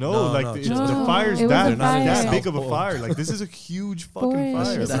Bro, the no, No, like no, the, just the no. fire's It was that a fire. that big of a South fire. Pole. Like this is a huge fucking Forest. fire.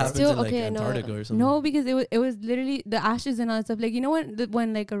 That Is it happens still- in like okay, no. Antarctica or something. No, because it was literally the ashes and all that stuff. Like you know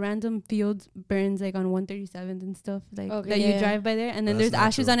when like a random field burns like on 137th and stuff like Okay, that you yeah. drive by there, and then That's there's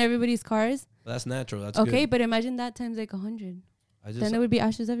ashes natural. on everybody's cars. That's natural. That's Okay, good. but imagine that times like 100. I just Then there would be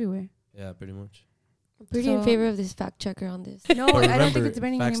ashes everywhere. yeah, pretty much. I'm pretty in So- favor of this fact checker on this. No, But I don't think remember, it's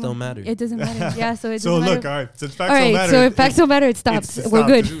burning facts anymore. don't matter. It doesn't matter. Yeah, so it So doesn't look, matter. all right, since facts All don't right, matter, so if facts don't matter, it stops. it's We're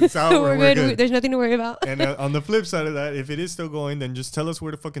stopped. good. It's out, We're we're good. good. There's nothing to worry about. And on the flip side of that, if it is still going, then just tell us where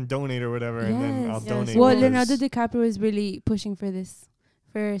to fucking donate or whatever, and then I'll Yes, donate. Well, because- Leonardo DiCaprio is really pushing for this,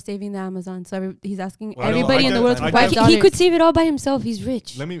 for saving the Amazon. So he's asking Well, I don't- everybody I in the can't- world I for can't- $5. He could save it all by himself. He's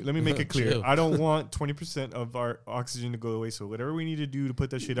rich. Let me make it clear. Chill. I don't want 20% of our oxygen to go away. So whatever we need to do to put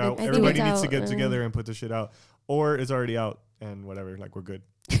that shit out, I think everybody it's needs to out, get together and put the shit out, or it's already out and whatever. Like we're good.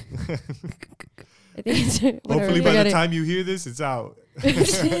 I think it's whatever. Hopefully, We by got the it. time you hear this, it's out.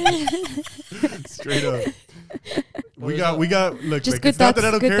 Straight up. We got. Look, Just like, good it's not that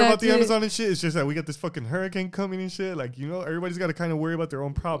I thoughts, don't good care about thoughts, the yeah. Amazon and shit. It's just that we got this fucking hurricane coming and shit. Like, you know, everybody's got to kind of worry about their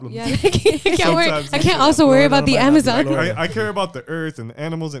own problems. Yeah, I can't worry. Sometimes I it's can't also worry Florida about the might not be Amazon. Florida. I care about the earth and the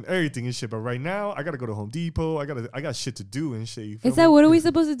animals and everything and shit. But right now, I gotta go to Home Depot. I got shit to do and shit. You feel It's me? that what are we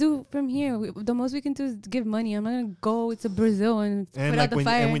supposed to do from here? The most we can do is give money. I'm not gonna go to Brazil and put And out like the when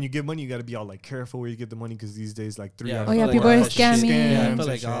fire. and when you give money, you gotta be all like careful where you get the money because these days like 3 Yeah, out I of feel yeah, like people all are that shit- scamming. Yeah, I Scams feel and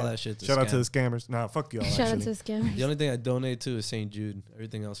like shit. all that shit. Shout out to the scammers. Nah, fuck y'all. Shout out actually. to scammers. The only thing I donate to is St. Jude.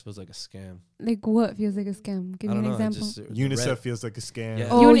 Everything else feels like a scam. Like what feels like a scam? Give I me don't an know. example. UNICEF feels like a scam. Yeah.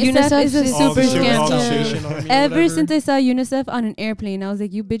 Oh, UNICEF is a all the super shit, all the scam. shit. Ever since I saw UNICEF on an airplane, I was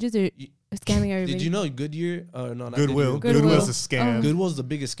like, you bitches are You- scamming everybody. Did you know Goodyear? No, not Goodwill. Goodwill. Goodwill's a scam. Goodwill's the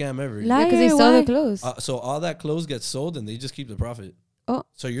biggest scam ever. Liar, Because they sell why? the clothes. So all that clothes gets sold and they just keep the profit. Oh.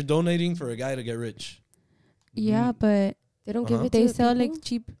 So you're donating for a guy to get rich. Yeah, but They don't give it to they the sell people? like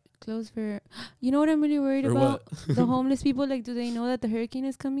cheap clothes for. You know what I'm really worried Or about? what? The homeless people. Like, do they know that the hurricane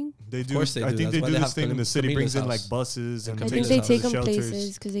is coming? They do. course they I do. think That's they why do they this have thing when the city Camille's brings in house. like buses and And I Camille's think they house. take them shelters.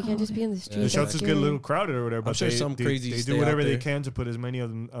 places because they can't just be in the street. The Yeah, shelters exactly. get a little crowded or whatever, but sure they, some they, crazies they stay do whatever out they there. can to put as many of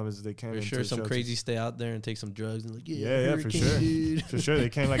them as they can. For into sure, the some shelters. crazy stay out there and take some drugs and like Yeah, for hurricane, sure. dude. For sure, they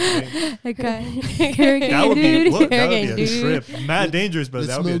can't like. They, Like, hurricane that would be dude. what, that would be a Hurricane, trip. Mad dangerous, but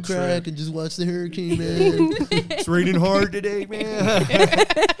that would be a trip. and just watch the hurricane, man. It's raining hard today, man.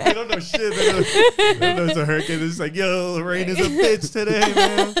 They don't know shit. They don't know it's a hurricane. It's like, yo, the rain is a bitch today,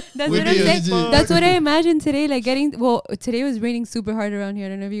 man. That's We what I'm be saying. as fuck. That's what I imagined today. Like today was raining super hard around here. I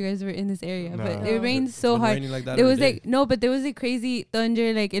don't know if you guys were in this area, but No. it rained so Been hard. raining like that There every was day. like no, but there was like crazy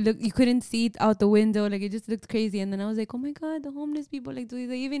thunder. Like it looked, you couldn't see it out the window. Like it just looked crazy. And then I was like, oh my god, the homeless people. Like, do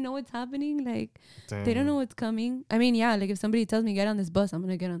they even know what's happening? Like they don't know what's coming. I mean, yeah. Like if somebody tells me get on this bus, I'm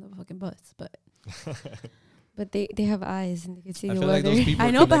gonna get on the fucking bus. But But they have eyes and they can see I the feel like weather. those people I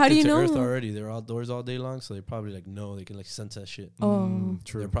are know, but how do connected you to Earth know? already. They're outdoors all day long, so they probably like know they can like sense that shit. oh,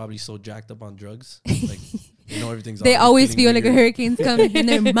 True. They're probably so jacked up on drugs, like they know everything's. they already always feeling feel like a weird. hurricane's coming in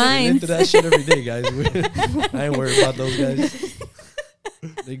their They minds. into that shit every day, guys. I ain't worried about those guys.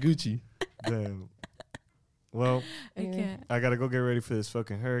 They Gucci. Damn. Well, I can't. I gotta go get ready for this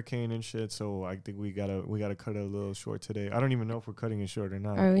fucking hurricane and shit. So I think we gotta cut it a little short today. I don't even know if we're cutting it short or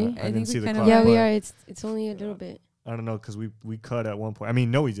not. Are we? I I didn't think see we the kinda clock. Yeah, we but are. It's only a little bit. I don't know because we cut at one point. I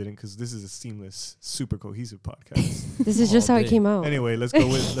mean, no, we didn't because this is a seamless, super cohesive podcast. This is just All how it day. came out. Anyway, let's go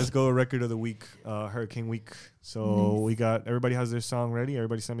with record of the week, Hurricane Week. So Nice. we got everybody has their song ready.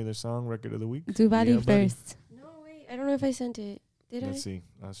 Everybody sent me their song, record of the week. Do Valley Yeah, buddy. first. No, wait. I don't know if I sent it. Did Let's I? see.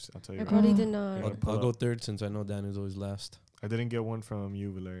 I'll tell you. I right probably Oh. did not. Yeah. I'll go third since I know Daniel's always last. I didn't get one from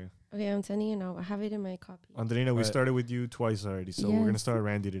you, Valeria. Okay, I'm sending it now. I have it in my copy. Andreina, we Alright. started with you twice already, so we're gonna Yes. start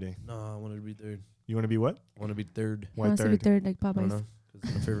Randy today. No, I wanted to be third. You want to be what? I want to be third. He Why wants to be third? third, like I don't Popeyes. know. 'Cause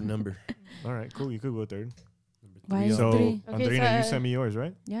it's my favorite number. All right, cool. You could go third. Number Why three. So, three? Okay, Andreina, so, you sent me yours,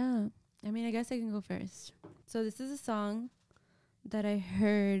 right? Yeah. I mean, I guess I can go first. So this is a song that I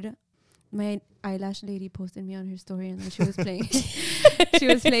heard my eyelash lady posted me on her story, and then she was playing. She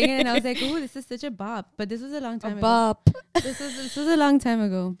was playing it, and I was like, "Ooh, this is such a bop." But this was a long A time ago. bop. This was a long time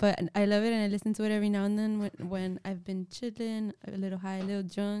ago, but I love it, and I listen to it every now and then when I've been chilling, a little high, a little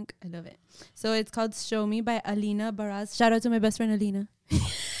drunk. I love it. So it's called "Show Me" by Alina Baraz. Shout out to my best friend Alina.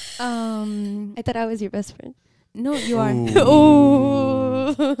 I thought I was your best friend. No, you are.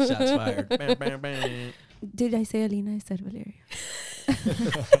 Oh. Shots fired. Bam, bam, bam. Did I say Alina? I said Valeria.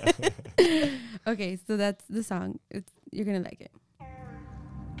 Okay, so that's the song. You're gonna like it.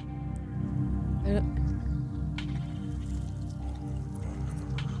 I don't-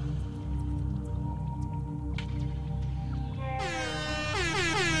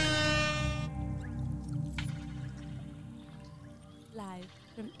 Live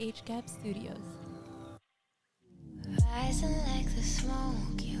from HCAP Studios. Rising like the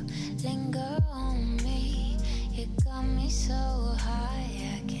smoke, you linger on me. You got me so high,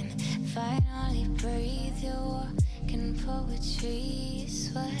 I can finally breathe. You're walking poetry. It's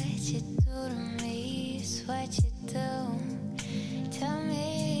what you do to me. It's what you do to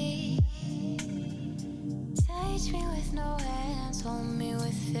me. Touch me with no hands, hold me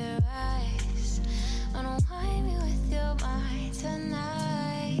with your eyes. Unwind me with your mind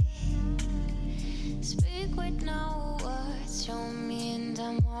tonight. Speak with no words, show me and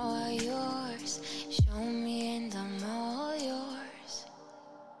I'm all yours. Show me and I'm all yours.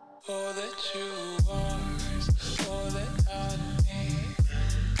 All that you are, all that I need.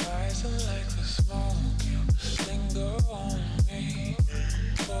 Rising like the smoke, you linger on me.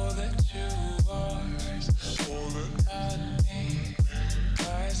 All that you are, all that I need.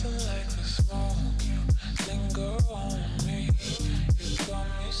 Rising like the smoke, you linger on me. You got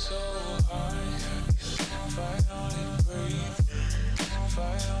me so high, I can finally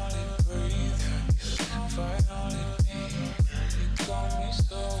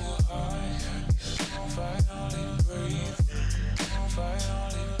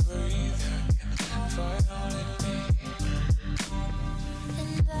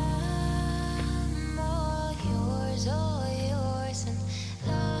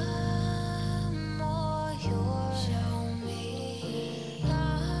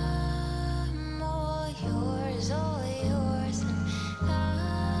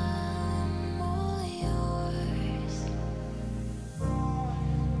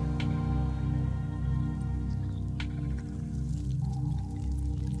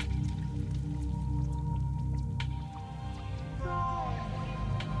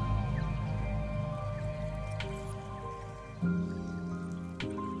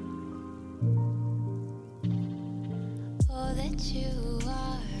that you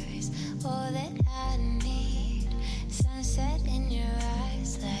are is all that I need. Sunset in your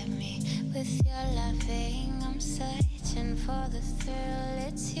eyes, let me with your loving. I'm searching for the thrill.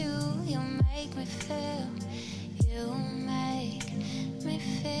 It's you, you make me feel. You make me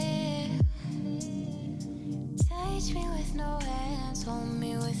feel. Touch me with no hands, hold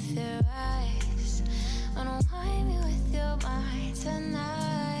me with your eyes. Unwind me with your mind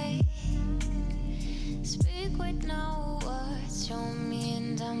tonight. Speak with no words, show me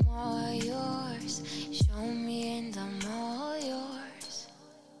and I'm all yours. Show me and I'm all yours.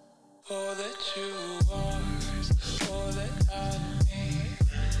 All that you are is all that I need.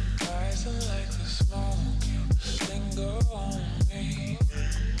 Rising like the smoke, you linger on me.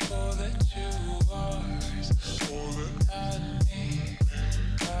 All that you are is all that I need.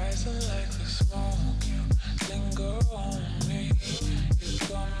 Rising like the smoke, you linger on me. You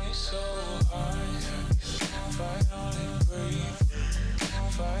got me so high, finally breathe,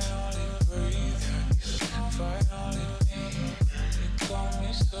 finally breathe, finally me. You got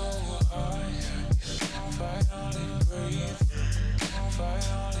me so high, finally breathe,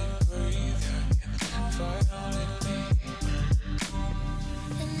 finally breathe, finally me.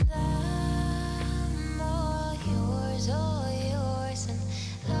 And I'm all yours, and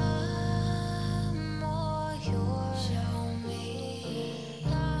I'm all yours. Show me.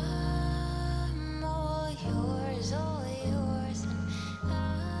 I'm all yours, and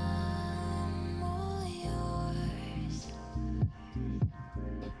I'm all yours.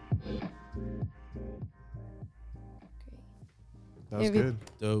 That was Yeah, we- good.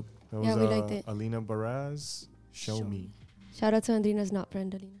 Dope. That was Yeah, we liked it. Alina Baraz, Show Me. Shout out to Andreina's not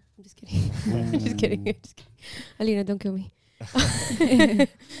friend, Alina. I'm just kidding. Just kidding. Just kidding. Alina, don't kill me. That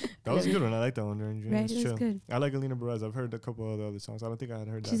was a good one. I like that one. Right, It's it was chill. good. I like Alina Baraz. I've heard a couple of the other songs. I don't think I had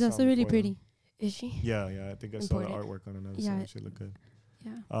heard that. She's song also really before, though. pretty. Is she? Yeah. I think I saw the Important. artwork on another Yeah. song. She looked good.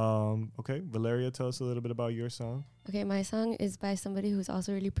 Yeah. Okay, Valeria, tell us a little bit about your song. Okay, my song is by somebody who's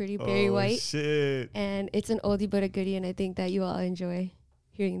also really pretty, Barry White. Shit. And it's an oldie but a goodie, and I think that you all enjoy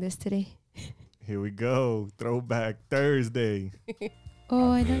hearing this today. Here we go. Throwback Thursday.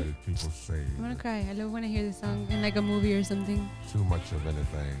 Oh, I love. heard people say I'm gonna that cry. I love when I hear this song in like a movie or something. too much of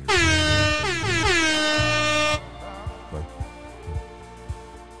anything. But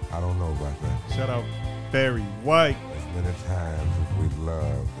I don't know about that. Shout out Barry White. As many times as we've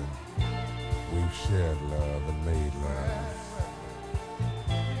loved and we've shared love and made love,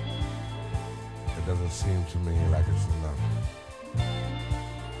 it doesn't seem to me like it's enough.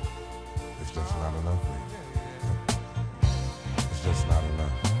 It's just not enough, baby. It's just not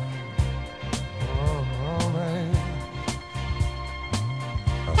enough. Oh, baby.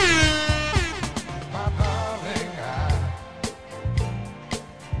 My darling, I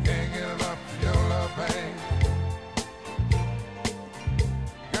can't get enough of your love, babe.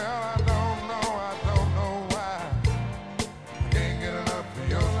 Girl, I don't know why. Can't get enough of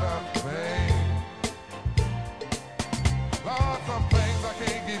your love, babe. Lord, some things I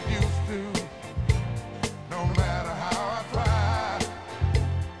can't get used to.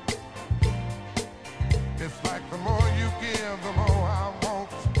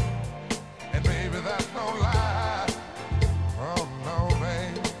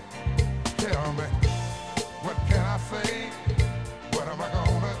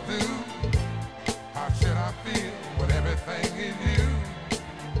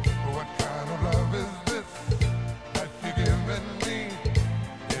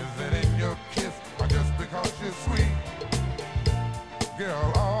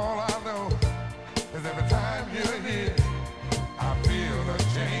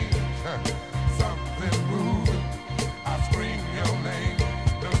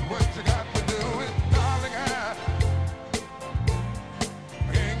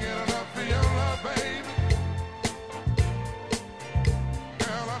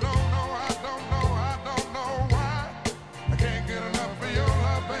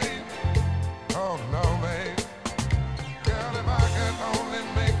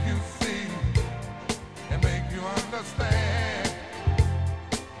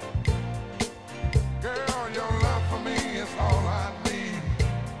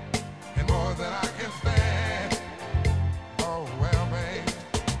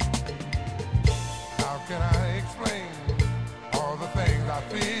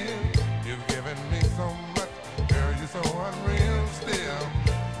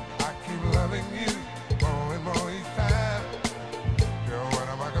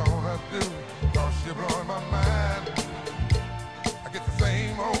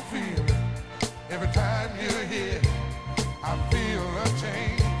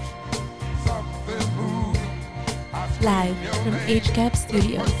 live from HCAP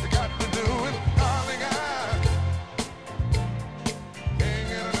Studios.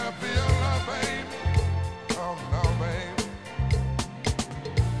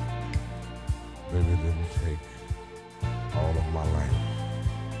 Baby, it didn't take all of my life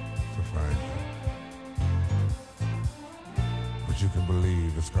to find you. But you can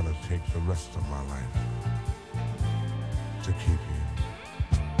believe it's gonna take the rest of my life to keep you.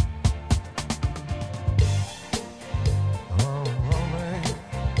 Oh, baby.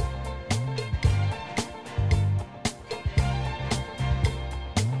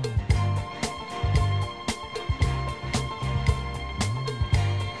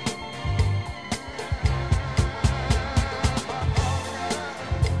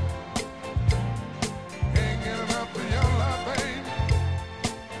 Ain't get enough of your love, babe.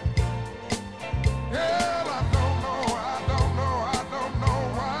 Yeah, I don't know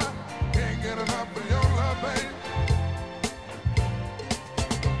why. Can't get enough of your love, babe.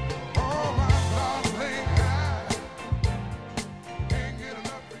 Oh, my darling, I can't get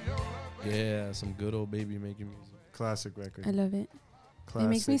enough of your love, babe. Yeah, some good old baby making music. Classic record. I love it. Classic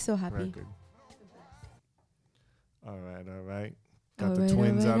makes me so happy. record. All right. Got the Alright,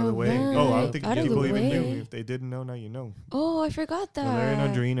 twins out of the way. alright, Oh, I don't think out of people the even knew. way. If they didn't know, now you know. Oh, I forgot that. Valeria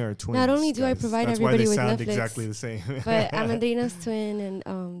and Andreina are twins. Not only do I guys. provide That's everybody why with they sound Netflix, exactly the same. but I'm Andreina's twin,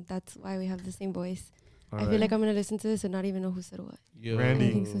 and that's why we have the same voice. I feel like I'm gonna listen to this and not even know who said what. Yo, Randy.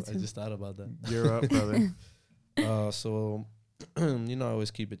 I think so I too. just thought about that. You're up, brother. So, you know, I always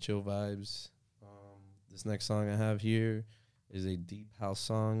keep it chill vibes. This next song I have here is a deep house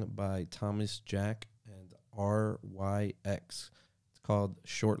song by Thomas Jack and RYX. It's called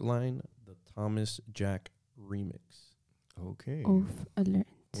Shortline, the Thomas Jack remix. Okay. Oof, alert.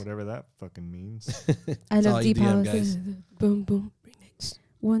 Whatever that fucking means. I It's all love deep EDM, house. guys. Boom, boom, remix.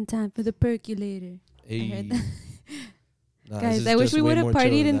 One time for the percolator. Hey. heard that. Nah, this Guys, is I wish just we way would have more chill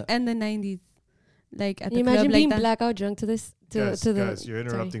partied than in that. the 90s. Like at Can you the club imagine like being that. blackout drunk to this? guys, To the guys, you're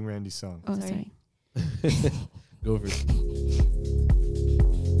interrupting Randy's song. Oh, Sorry. sorry. Go for it.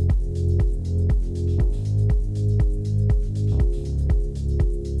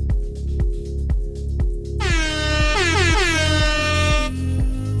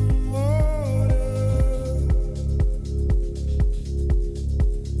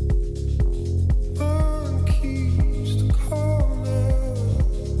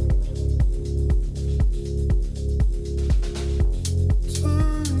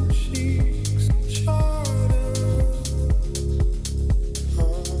 Turn cheeks and charter.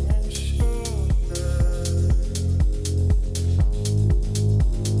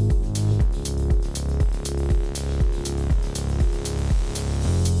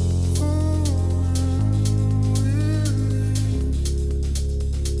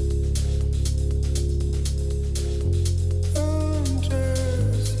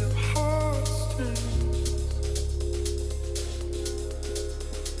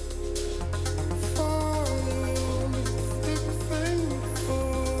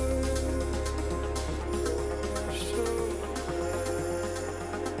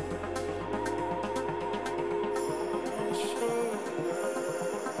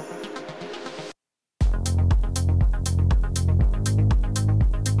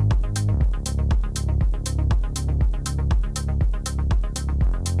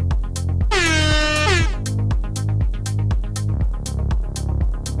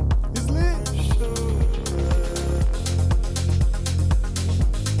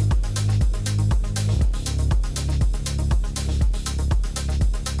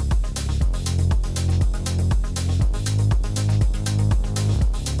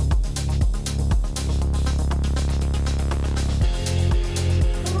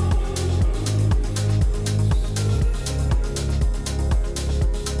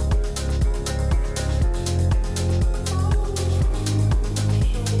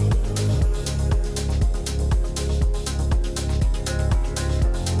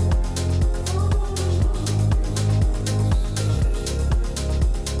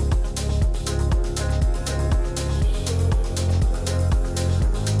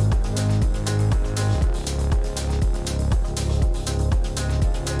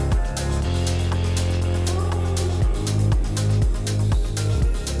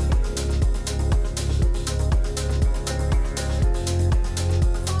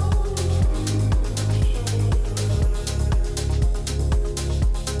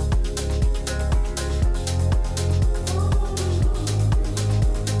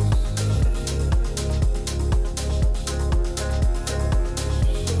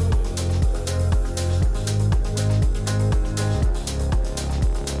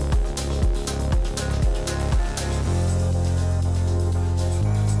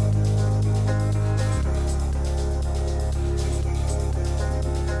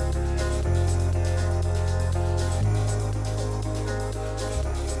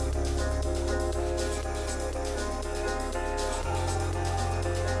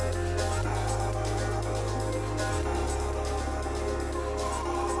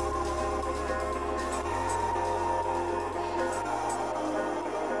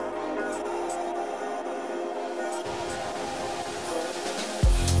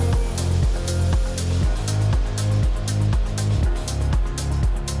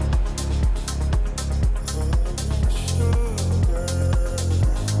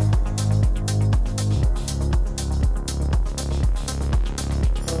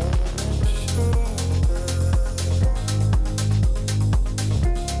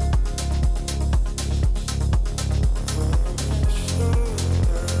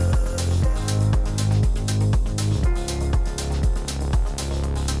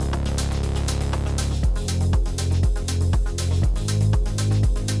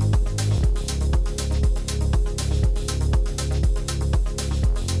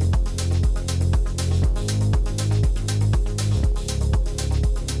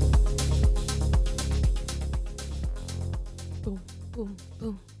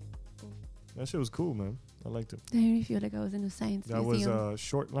 shit was cool, man. I liked it. That made me feel like I was in a science That was museum.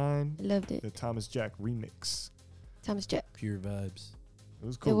 Shortline, I loved it. the Thomas Jack remix. Thomas Jack. Pure vibes. It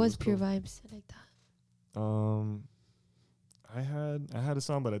was cool. It was cool. pure vibes. I like that. I had a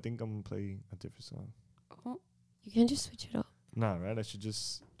song, but I think I'm gonna play a different song. Oh, you can just switch it up. Nah, right? I should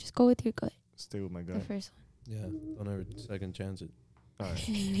just Just go with your gut. stay with my The gut. first Yeah, don't ever second chance it. All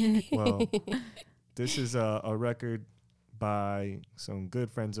right. Well, this is a record by some good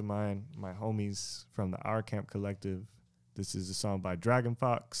friends of mine, my homies from the Our Camp Collective. This is a song by Dragon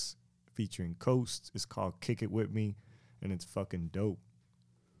Fox featuring Coast. It's called Kick It With Me, and it's fucking dope.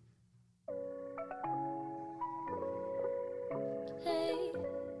 Hey.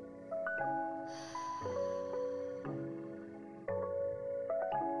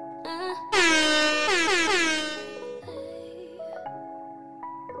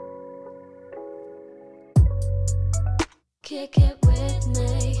 Kick it with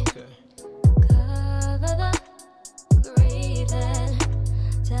me. Cover the grieving.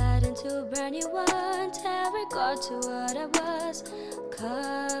 Tied into a brand new one. Tell regard to what I was.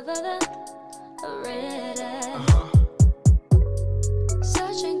 Cover the written.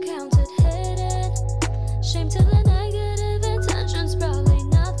 Searching, counted, hidden. Shame to the negative intentions, probably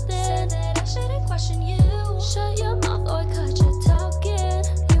nothing. Said that I shouldn't question you. Shut your mouth or cut your talking.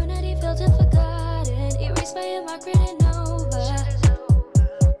 Unity felt and forgotten. Erased by your mark, written over.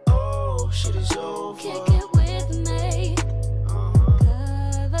 Oh, shit is over. Kick it with me.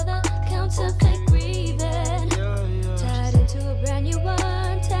 Cover the counterfeit grieving. Tied into a brand new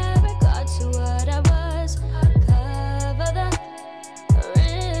one. Tell regard to what I was. Cover the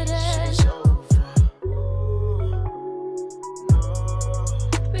written.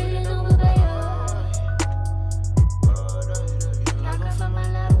 Written over by you. Knock off on my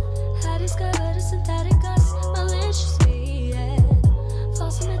love. I discovered a synthetic us. Malicious being.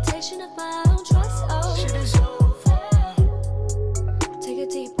 False imitation of my own trust. Oh, Shit is over. take a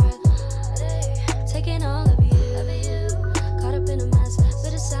deep breath. Taking all of you. Caught up in a mess.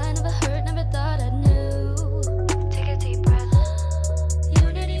 But a sign of a hurt. Never thought I knew. Take a deep breath.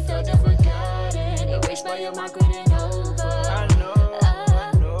 Unity felt and forgotten. Erased by your mark, written over. I know.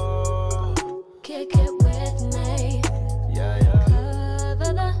 Kick it with me. Yeah.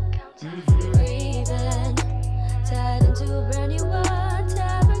 Cover the breathing. Tied into a brand new one.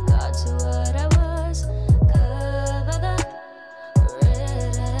 Tell regard to what I was. Cover the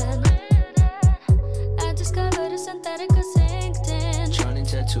written. I discovered a synthetic synced in. Shining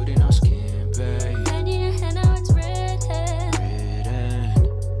tattooed in our skin, babe. Pen in your hand, now it's written.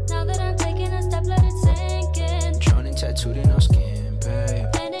 Now that I'm taking a step, let it sink in. Shining tattooed in our skin,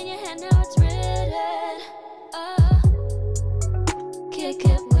 babe. Pen in your hand, now it's written. Kick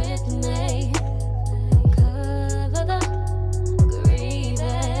it with me. Cover the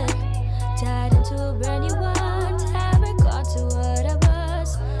grieving. Tied into a brand new one. Tell regard to what I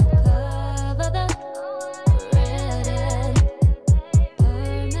was. Cover the written.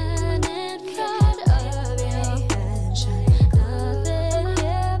 Permanent fraud of your pension. Nothing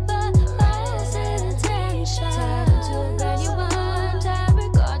here but false intention. Tied into a brand new one. Tell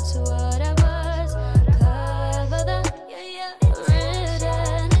regard to what I was. Cover the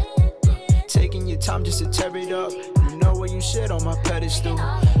written. Taking your time just to tear it up. You know where you sit on my pedestal.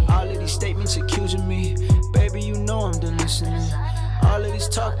 All of these statements accusing me. Baby, you know I'm done listening. All of this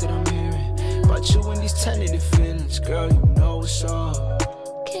talk that I'm hearing about you and these tentative feelings. Girl, you know what's up.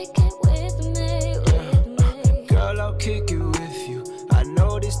 Kick it with me, with me. Girl, I'll kick it with you. I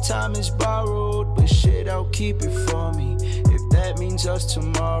know this time is borrowed, but shit, I'll keep it for me. If that means us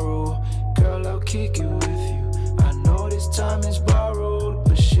tomorrow, girl, I'll kick it with you. I know this time is borrowed,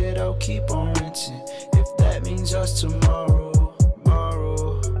 but shit, I'll keep on renting. If that means us tomorrow,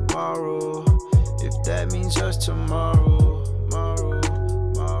 tomorrow. If that means us tomorrow, tomorrow.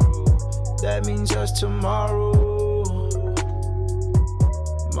 That means us tomorrow,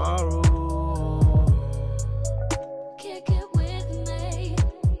 tomorrow. Kick it with me.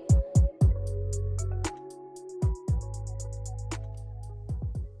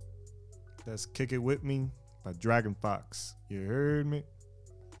 That's Kick It With Me by Dragon Fox. You heard me?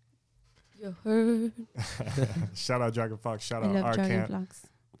 You heard. Shout out Dragon Fox. Shout I out love Our Dragon Camp. Flocks.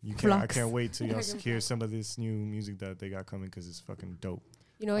 You can't, I Flocks. can't wait till y'all hear some of this new music that they got coming because it's fucking dope.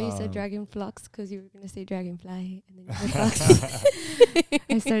 You know why you said Um, dragon flux? Because you were going to say dragonfly. And then you said fox.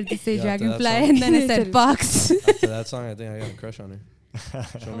 I started to say Yeah, after that dragonfly song- and then I said fox. After that song, I think I got a crush on her.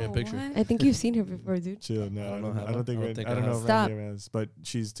 Show me a Oh, picture. what? I think you've seen her before, dude. Chill. No, I I don't don't, know, I don't think I don't Ran- think I I don't know have. if Stop. Randy has, but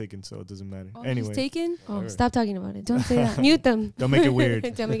she's taken, so it doesn't matter. Oh, Anyway, she's taken? Oh, Whatever. stop talking about it. Don't say that. Mute them. Don't make it weird.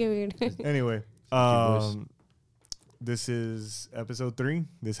 Don't make it weird. Anyway, voice. this is episode 3.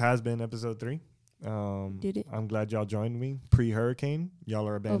 This has been episode 3. Did it? I'm glad y'all joined me pre-hurricane. Y'all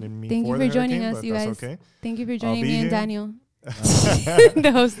are abandoning me. Thank you for for the joining hurricane, us, but you that's guys. Okay. Thank you for I'll joining be me and here. Daniel.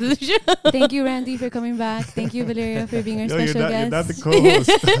 The host of the show. Thank you, Randy, for coming back. Thank you, Valeria, for being our Yo, special you're not guest. the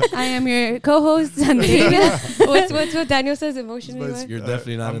co-host. I am your co-host, Andreina. What's what Daniel says emotionally? But what? You're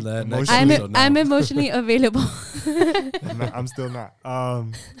definitely not in that next emotionally- episode now. I'm emotionally available. I'm still not.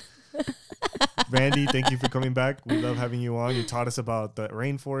 Randy, thank you for coming back. We love having you on. You taught us about the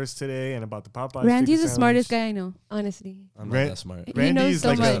rainforest today and about the Popeyes. Randy's chicken the smartest sandwich. guy I know. Honestly. I'm not Ran- that smart. He knows Randy's so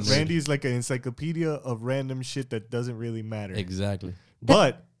like much. Randy's like an encyclopedia of random shit that doesn't really matter. Exactly.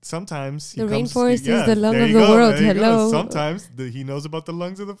 But sometimes The rainforest is the lung there of you the go, world. there you go. Hello. Sometimes he knows about the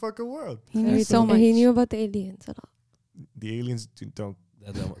lungs of the fucking world. He knows so Everything. much. And he knew about the aliens a lot. The aliens don't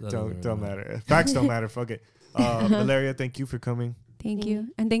That doesn't really matter. Facts don't matter. Fuck it. Valeria, thank you for coming. Thank you.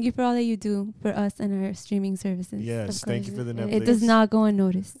 And thank you for all that you do for us and our streaming services. Yes, thank you for the Netflix. It does not go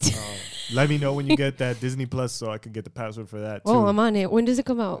unnoticed. Let me know when you get that Disney Plus so I can get the password for that too. Oh, I'm on it. When does it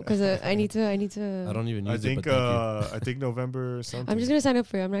come out? Because I need to. I don't even use I it, think but thank I think November or something. I'm just gonna sign up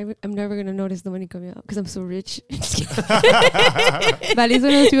for it. I'm never gonna notice the money coming out because I'm so rich. Vale's one of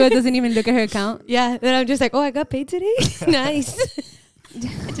those people that doesn't even look at her account. Yeah. Then I'm just like, oh, I got paid today. Nice.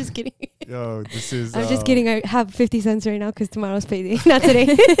 Just kidding. Yo, this is. I'm just kidding. I have 50 cents right now because tomorrow's payday, not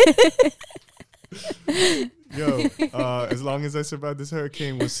today. Yo, as long as I survive this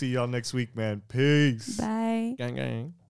hurricane, we'll see y'all next week, man. Peace. Bye. you. Gang, gang.